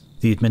Ames,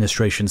 the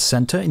administration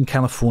center in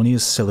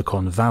California's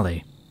Silicon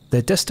Valley.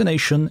 Their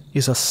destination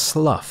is a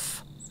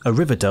slough a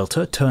river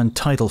delta turned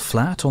tidal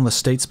flat on the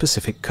state's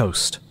Pacific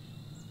coast.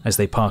 As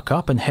they park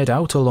up and head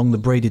out along the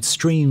braided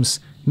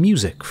streams,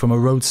 music from a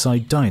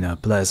roadside diner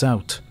blares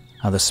out,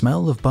 and the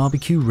smell of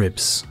barbecue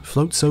ribs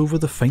floats over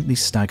the faintly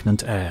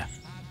stagnant air.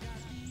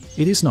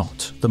 It is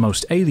not the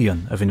most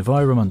alien of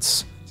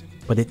environments,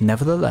 but it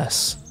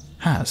nevertheless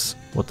has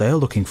what they are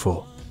looking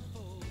for.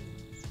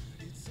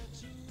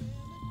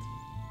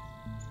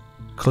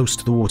 Close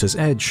to the water's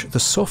edge, the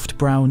soft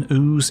brown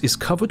ooze is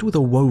covered with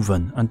a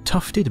woven and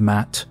tufted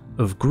mat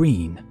of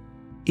green.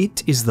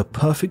 It is the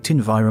perfect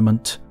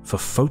environment for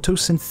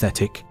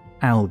photosynthetic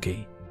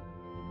algae.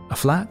 A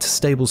flat,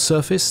 stable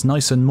surface,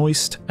 nice and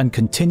moist, and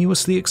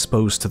continuously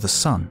exposed to the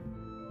sun.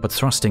 But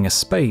thrusting a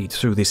spade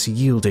through this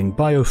yielding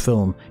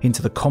biofilm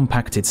into the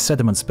compacted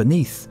sediments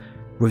beneath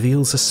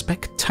reveals a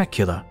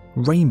spectacular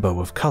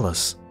rainbow of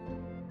colours.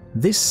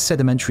 This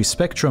sedimentary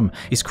spectrum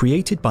is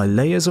created by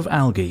layers of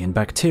algae and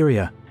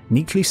bacteria,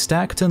 neatly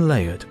stacked and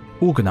layered,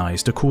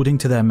 organised according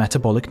to their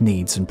metabolic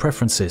needs and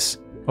preferences.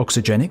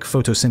 Oxygenic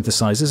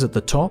photosynthesizers at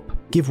the top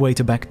give way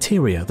to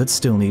bacteria that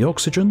still need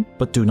oxygen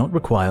but do not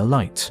require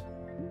light.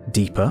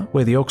 Deeper,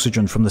 where the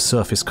oxygen from the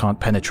surface can't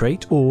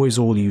penetrate or is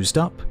all used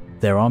up,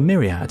 there are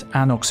myriad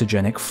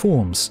anoxygenic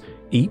forms,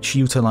 each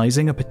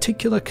utilising a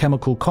particular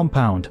chemical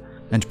compound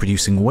and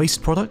producing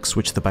waste products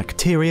which the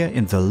bacteria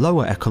in the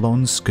lower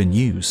echelons can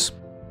use.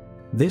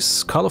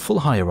 This colourful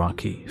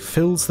hierarchy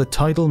fills the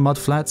tidal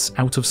mudflats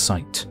out of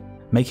sight,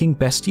 making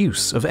best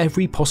use of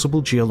every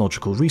possible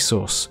geological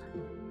resource.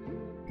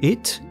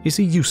 It is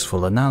a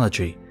useful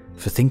analogy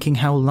for thinking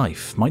how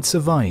life might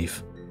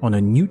survive on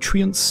a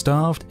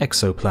nutrient-starved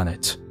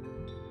exoplanet,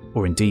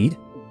 or indeed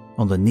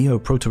on the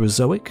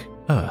Neoproterozoic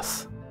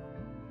Earth.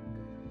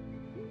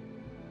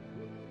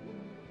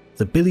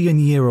 The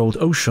billion-year-old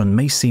ocean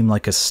may seem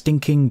like a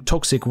stinking,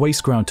 toxic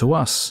waste ground to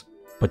us,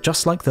 but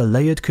just like the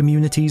layered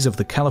communities of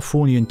the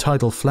Californian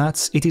tidal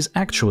flats, it is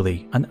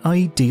actually an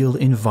ideal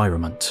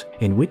environment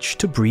in which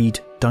to breed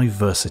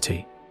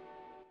diversity.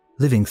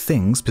 Living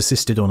things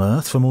persisted on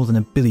Earth for more than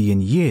 1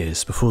 billion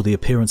years before the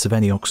appearance of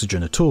any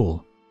oxygen at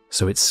all,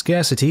 so its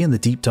scarcity in the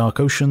deep dark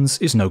oceans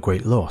is no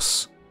great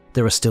loss.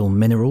 There are still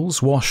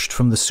minerals washed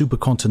from the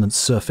supercontinent's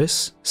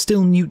surface,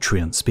 still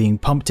nutrients being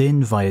pumped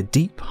in via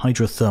deep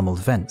hydrothermal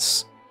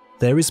vents.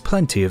 There is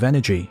plenty of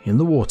energy in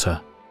the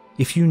water,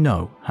 if you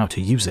know how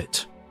to use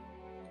it.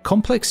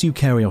 Complex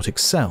eukaryotic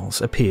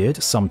cells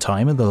appeared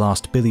sometime in the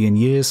last 1 billion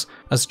years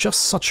as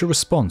just such a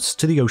response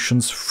to the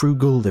ocean's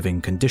frugal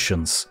living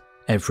conditions.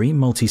 Every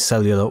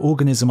multicellular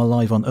organism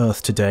alive on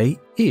Earth today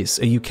is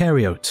a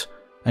eukaryote,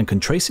 and can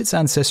trace its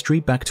ancestry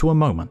back to a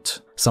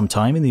moment,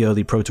 sometime in the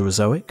early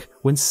Proterozoic,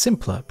 when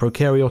simpler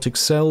prokaryotic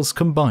cells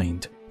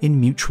combined in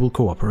mutual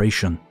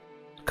cooperation.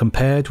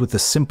 Compared with the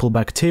simple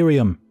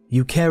bacterium,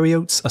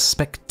 eukaryotes are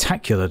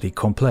spectacularly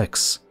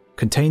complex,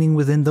 containing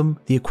within them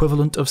the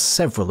equivalent of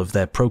several of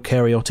their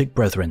prokaryotic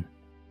brethren.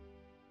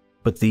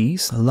 But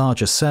these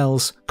larger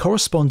cells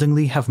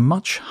correspondingly have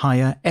much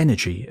higher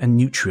energy and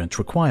nutrient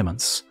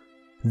requirements.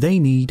 They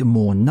need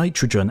more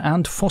nitrogen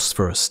and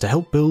phosphorus to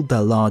help build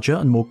their larger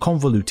and more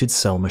convoluted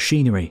cell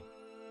machinery.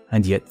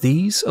 And yet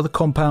these are the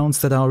compounds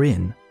that are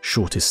in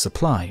shortest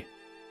supply.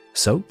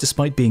 So,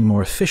 despite being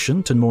more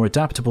efficient and more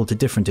adaptable to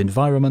different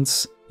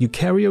environments,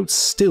 eukaryotes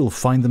still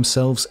find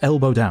themselves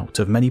elbowed out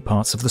of many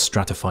parts of the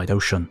stratified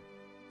ocean.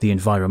 The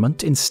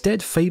environment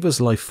instead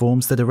favours life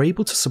forms that are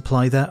able to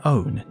supply their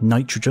own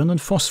nitrogen and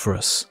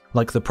phosphorus,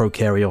 like the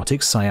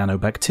prokaryotic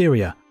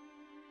cyanobacteria.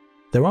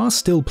 There are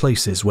still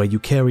places where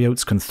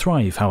eukaryotes can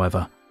thrive,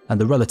 however, and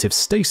the relative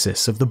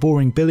stasis of the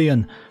boring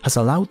billion has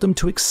allowed them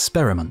to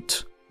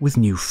experiment with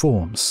new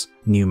forms,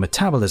 new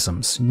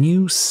metabolisms,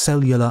 new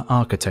cellular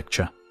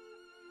architecture.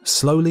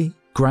 Slowly,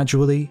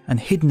 gradually, and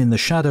hidden in the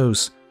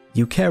shadows,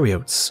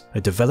 eukaryotes are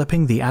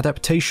developing the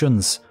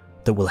adaptations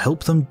that will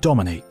help them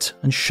dominate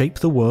and shape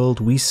the world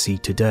we see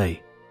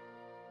today.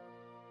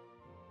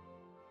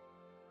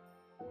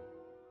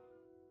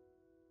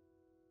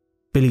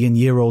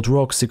 Billion-year-old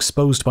rocks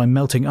exposed by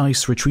melting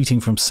ice retreating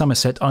from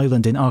Somerset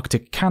Island in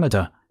Arctic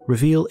Canada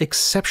reveal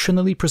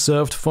exceptionally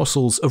preserved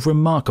fossils of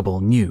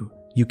remarkable new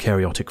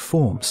eukaryotic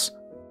forms.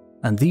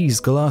 And these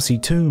glassy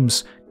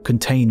tombs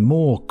contain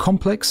more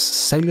complex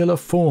cellular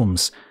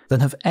forms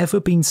than have ever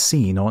been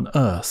seen on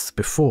Earth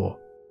before.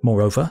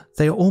 Moreover,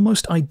 they are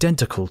almost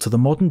identical to the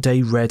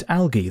modern-day red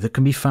algae that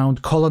can be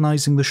found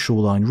colonizing the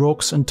shoreline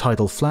rocks and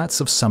tidal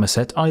flats of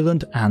Somerset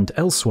Island and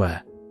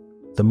elsewhere.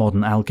 The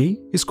modern algae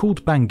is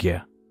called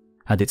Bangia,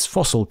 and its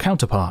fossil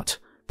counterpart,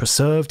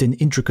 preserved in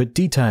intricate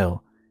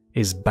detail,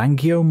 is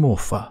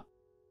Bangiomorpha.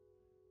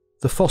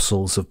 The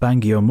fossils of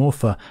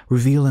Bangiomorpha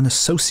reveal an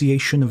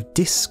association of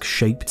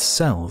disc-shaped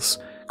cells,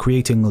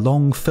 creating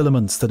long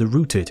filaments that are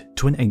rooted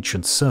to an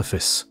ancient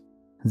surface.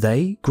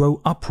 They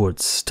grow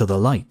upwards to the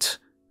light,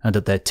 and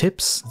at their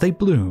tips they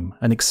bloom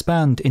and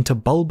expand into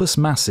bulbous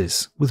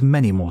masses with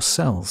many more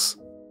cells.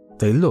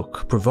 They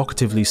look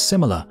provocatively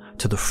similar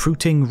to the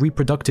fruiting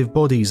reproductive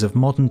bodies of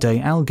modern-day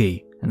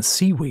algae and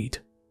seaweed.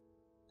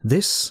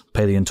 This,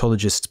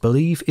 paleontologists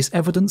believe, is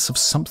evidence of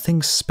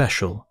something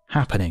special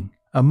happening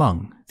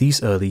among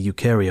these early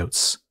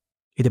eukaryotes.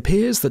 It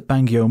appears that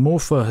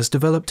Bangiomorpha has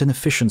developed an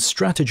efficient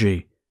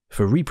strategy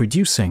for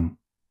reproducing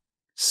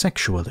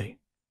sexually.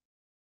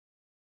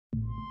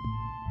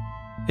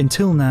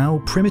 Until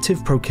now, primitive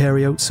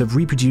prokaryotes have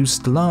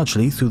reproduced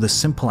largely through the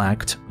simple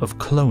act of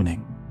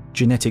cloning.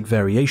 Genetic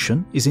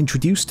variation is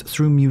introduced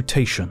through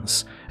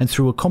mutations and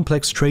through a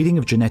complex trading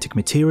of genetic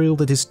material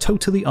that is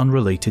totally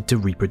unrelated to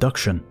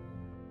reproduction.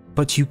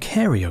 But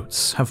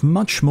eukaryotes have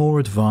much more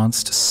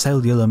advanced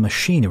cellular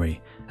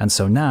machinery, and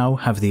so now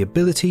have the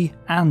ability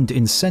and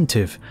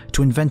incentive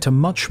to invent a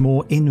much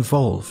more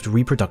involved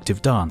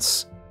reproductive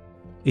dance.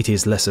 It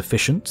is less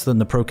efficient than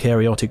the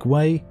prokaryotic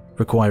way,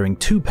 requiring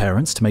 2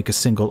 parents to make a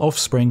single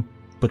offspring,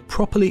 but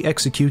properly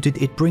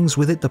executed it brings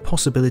with it the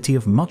possibility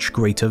of much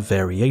greater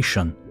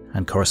variation,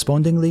 and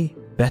correspondingly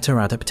better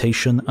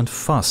adaptation and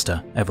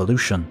faster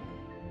evolution.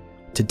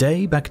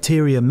 Today,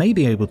 bacteria may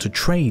be able to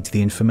trade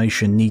the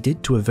information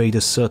needed to evade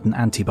a certain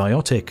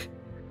antibiotic,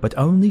 but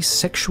only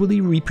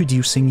sexually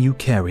reproducing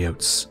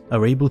eukaryotes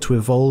are able to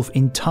evolve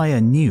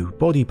entire new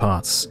body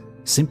parts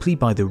simply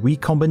by the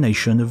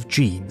recombination of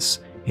genes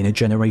in a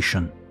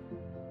generation.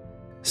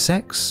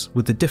 Sex,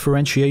 with the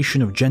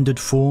differentiation of gendered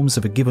forms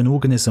of a given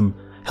organism,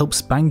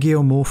 helps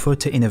Bangiomorpha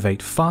to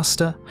innovate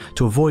faster,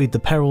 to avoid the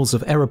perils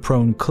of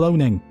error-prone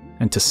cloning,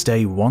 and to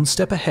stay one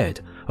step ahead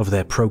of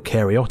their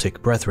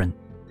prokaryotic brethren.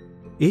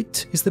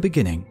 It is the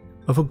beginning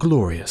of a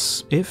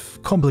glorious,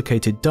 if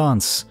complicated,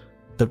 dance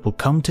that will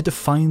come to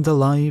define the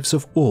lives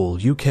of all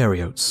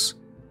eukaryotes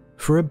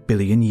for 1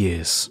 billion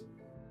years.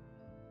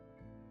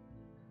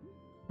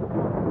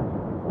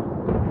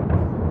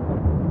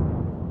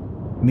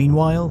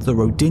 Meanwhile, the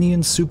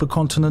Rhodinian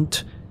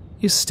supercontinent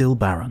is still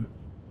barren.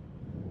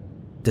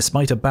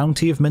 Despite a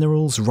bounty of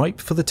minerals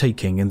ripe for the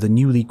taking in the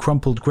newly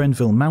crumpled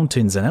Grenville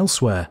Mountains and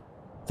elsewhere,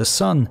 the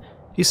sun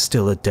is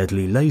still a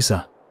deadly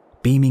laser,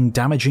 beaming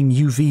damaging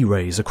UV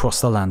rays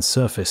across the land's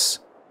surface.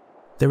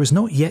 There is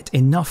not yet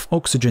enough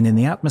oxygen in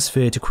the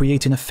atmosphere to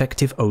create an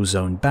effective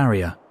ozone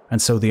barrier,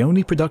 and so the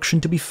only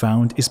production to be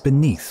found is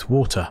beneath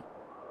water.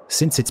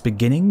 Since its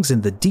beginnings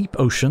in the deep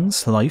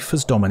oceans, life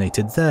has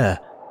dominated there,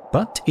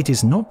 but it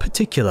is not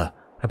particular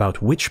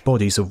about which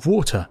bodies of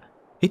water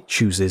it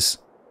chooses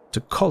to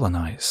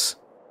colonize.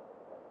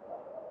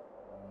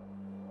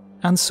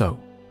 And so,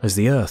 as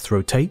the Earth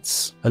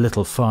rotates a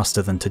little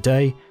faster than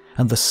today,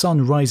 and the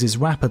sun rises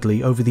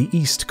rapidly over the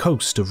east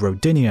coast of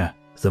Rodinia,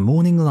 the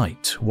morning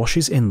light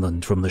washes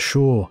inland from the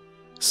shore,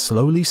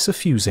 slowly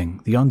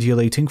suffusing the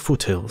undulating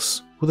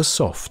foothills with a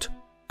soft,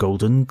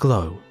 golden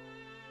glow.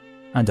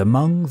 And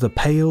among the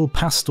pale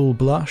pastel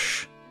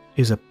blush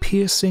is a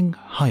piercing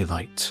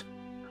highlight,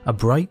 a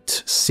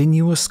bright,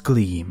 sinuous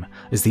gleam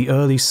as the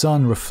early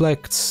sun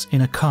reflects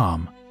in a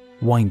calm,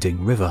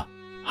 winding river.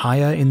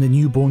 Higher in the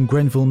newborn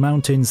Grenville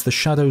Mountains, the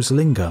shadows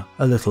linger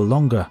a little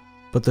longer,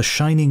 but the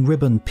shining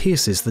ribbon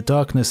pierces the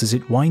darkness as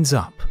it winds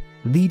up,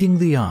 leading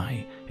the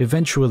eye,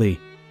 eventually,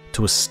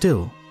 to a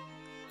still,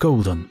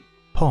 golden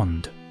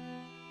pond.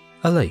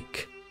 A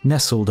lake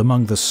nestled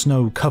among the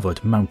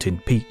snow-covered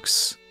mountain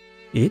peaks.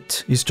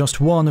 It is just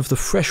one of the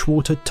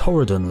freshwater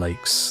Torridon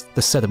lakes,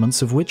 the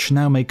sediments of which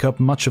now make up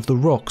much of the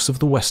rocks of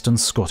the western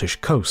Scottish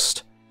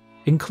coast,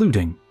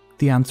 including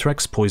the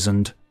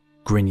anthrax-poisoned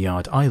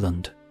Grignard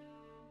Island.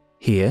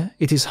 Here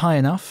it is high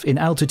enough in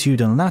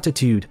altitude and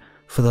latitude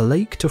for the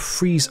lake to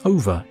freeze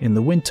over in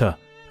the winter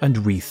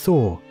and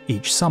re-thaw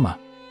each summer.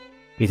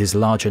 It is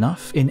large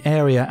enough in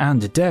area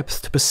and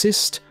depth to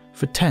persist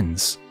for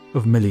tens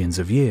of millions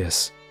of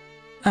years.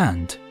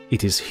 And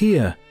it is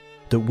here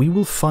that we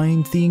will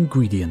find the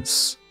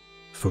ingredients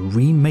for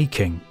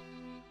remaking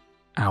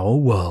our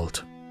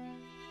world.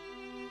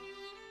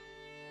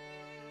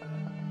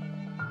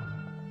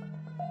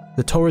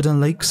 The Torridon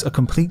Lakes are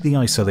completely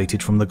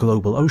isolated from the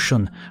global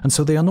ocean, and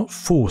so they are not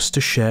forced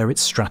to share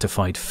its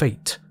stratified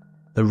fate.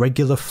 The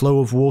regular flow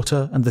of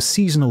water and the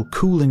seasonal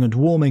cooling and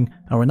warming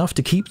are enough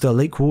to keep the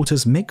lake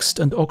waters mixed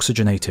and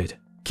oxygenated,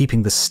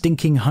 keeping the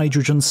stinking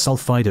hydrogen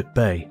sulfide at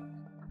bay.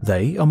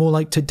 They are more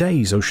like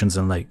today's oceans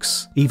and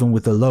lakes, even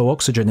with the low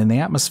oxygen in the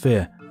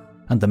atmosphere,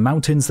 and the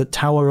mountains that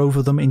tower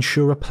over them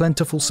ensure a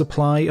plentiful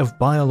supply of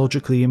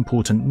biologically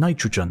important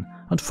nitrogen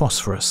and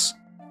phosphorus.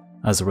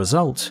 As a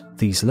result,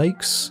 these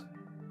lakes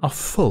are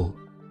full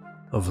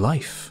of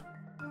life.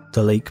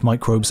 The lake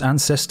microbes'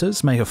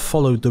 ancestors may have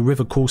followed the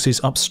river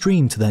courses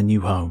upstream to their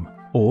new home,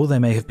 or they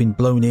may have been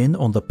blown in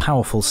on the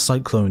powerful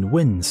cyclone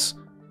winds,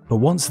 but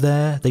once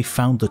there they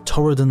found the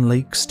Torridon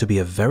Lakes to be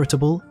a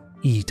veritable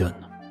Eden.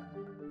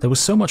 There was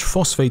so much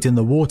phosphate in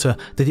the water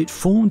that it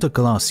formed a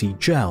glassy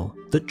gel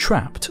that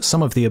trapped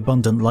some of the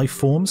abundant life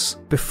forms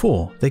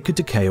before they could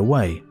decay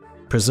away,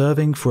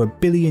 preserving for 1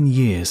 billion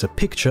years a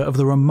picture of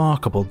the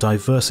remarkable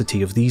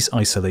diversity of these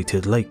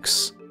isolated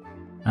lakes.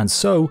 And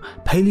so,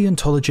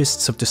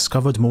 paleontologists have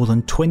discovered more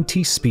than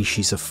 20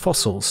 species of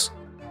fossils,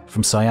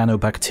 from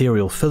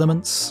cyanobacterial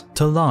filaments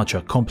to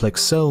larger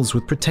complex cells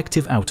with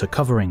protective outer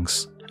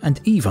coverings,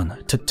 and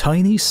even to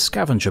tiny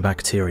scavenger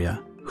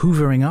bacteria,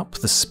 hoovering up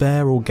the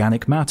spare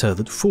organic matter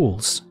that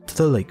falls to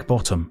the lake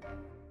bottom.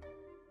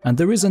 And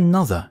there is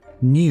another,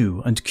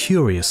 new and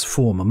curious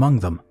form among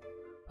them,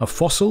 a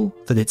fossil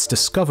that its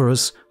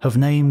discoverers have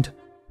named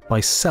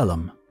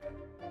Bicellum.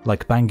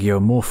 Like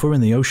Bangiomorpha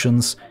in the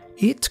oceans,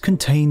 it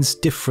contains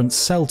different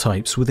cell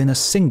types within a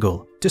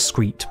single,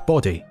 discrete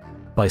body.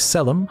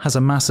 Bicellum has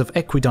a mass of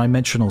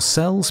equidimensional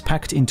cells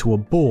packed into a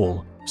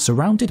ball,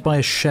 surrounded by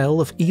a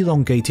shell of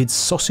elongated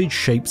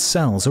sausage-shaped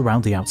cells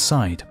around the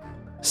outside.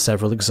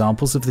 Several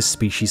examples of this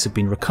species have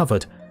been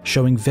recovered,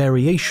 showing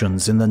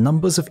variations in the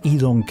numbers of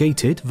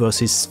elongated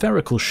versus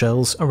spherical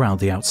shells around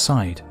the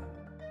outside.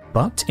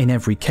 But in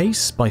every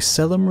case,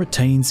 Bicellum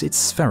retains its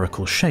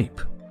spherical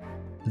shape.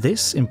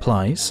 This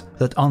implies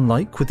that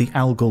unlike with the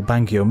algal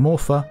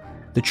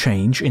Bangiomorpha, the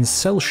change in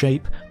cell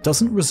shape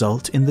doesn't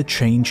result in the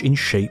change in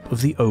shape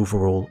of the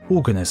overall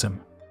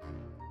organism.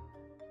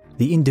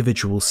 The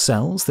individual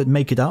cells that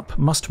make it up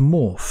must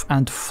morph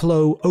and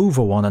flow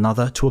over one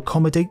another to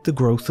accommodate the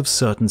growth of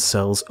certain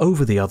cells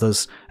over the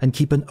others and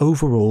keep an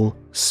overall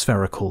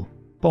spherical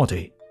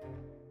body.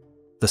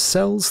 The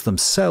cells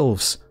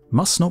themselves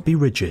must not be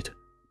rigid,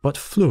 but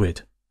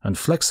fluid and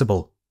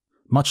flexible,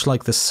 much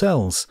like the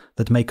cells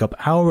that make up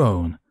our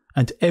own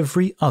and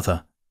every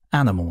other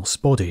animal's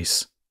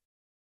bodies.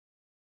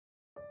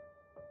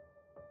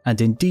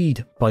 And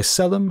indeed,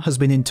 Bicellum has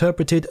been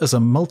interpreted as a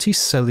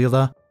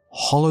multicellular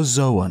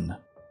holozoan,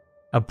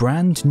 a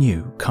brand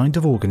new kind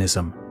of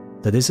organism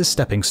that is a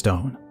stepping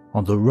stone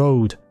on the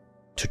road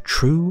to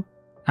true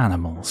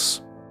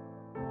animals.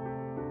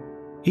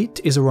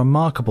 It is a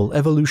remarkable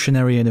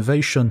evolutionary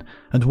innovation,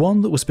 and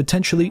one that was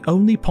potentially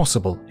only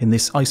possible in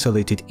this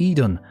isolated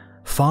Eden,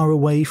 far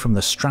away from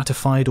the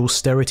stratified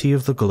austerity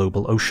of the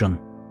global ocean.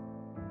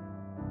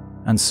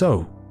 And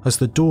so, as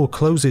the door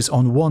closes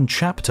on one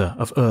chapter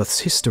of Earth's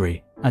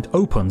history and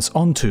opens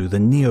onto the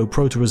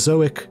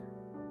Neo-Proterozoic,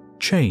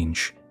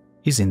 change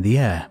is in the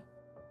air.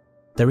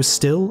 There is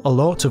still a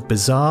lot of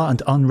bizarre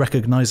and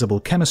unrecognizable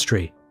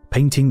chemistry,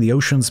 painting the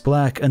oceans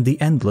black and the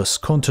endless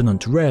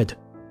continent red.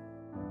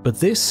 But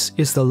this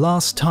is the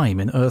last time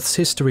in Earth's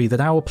history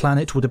that our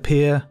planet would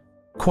appear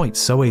quite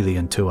so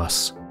alien to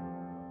us.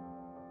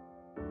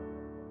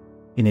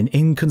 In an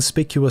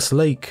inconspicuous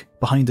lake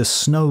behind a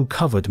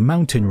snow-covered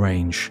mountain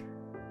range,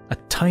 a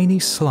tiny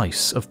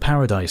slice of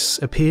paradise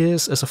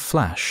appears as a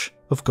flash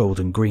of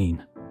golden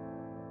green.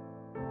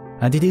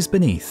 And it is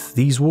beneath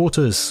these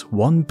waters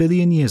 1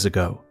 billion years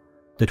ago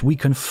that we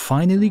can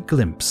finally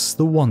glimpse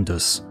the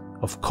wonders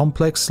of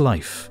complex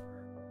life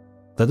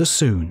that are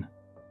soon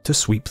to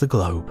sweep the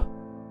globe.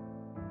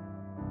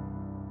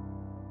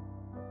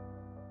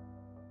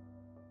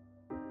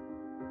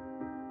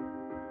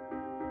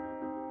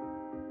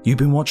 You've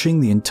been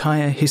watching the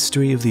entire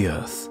history of the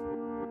Earth.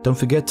 Don't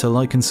forget to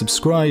like and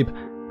subscribe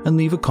and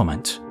leave a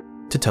comment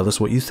to tell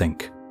us what you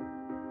think.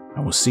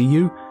 And we'll see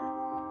you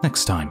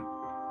next time.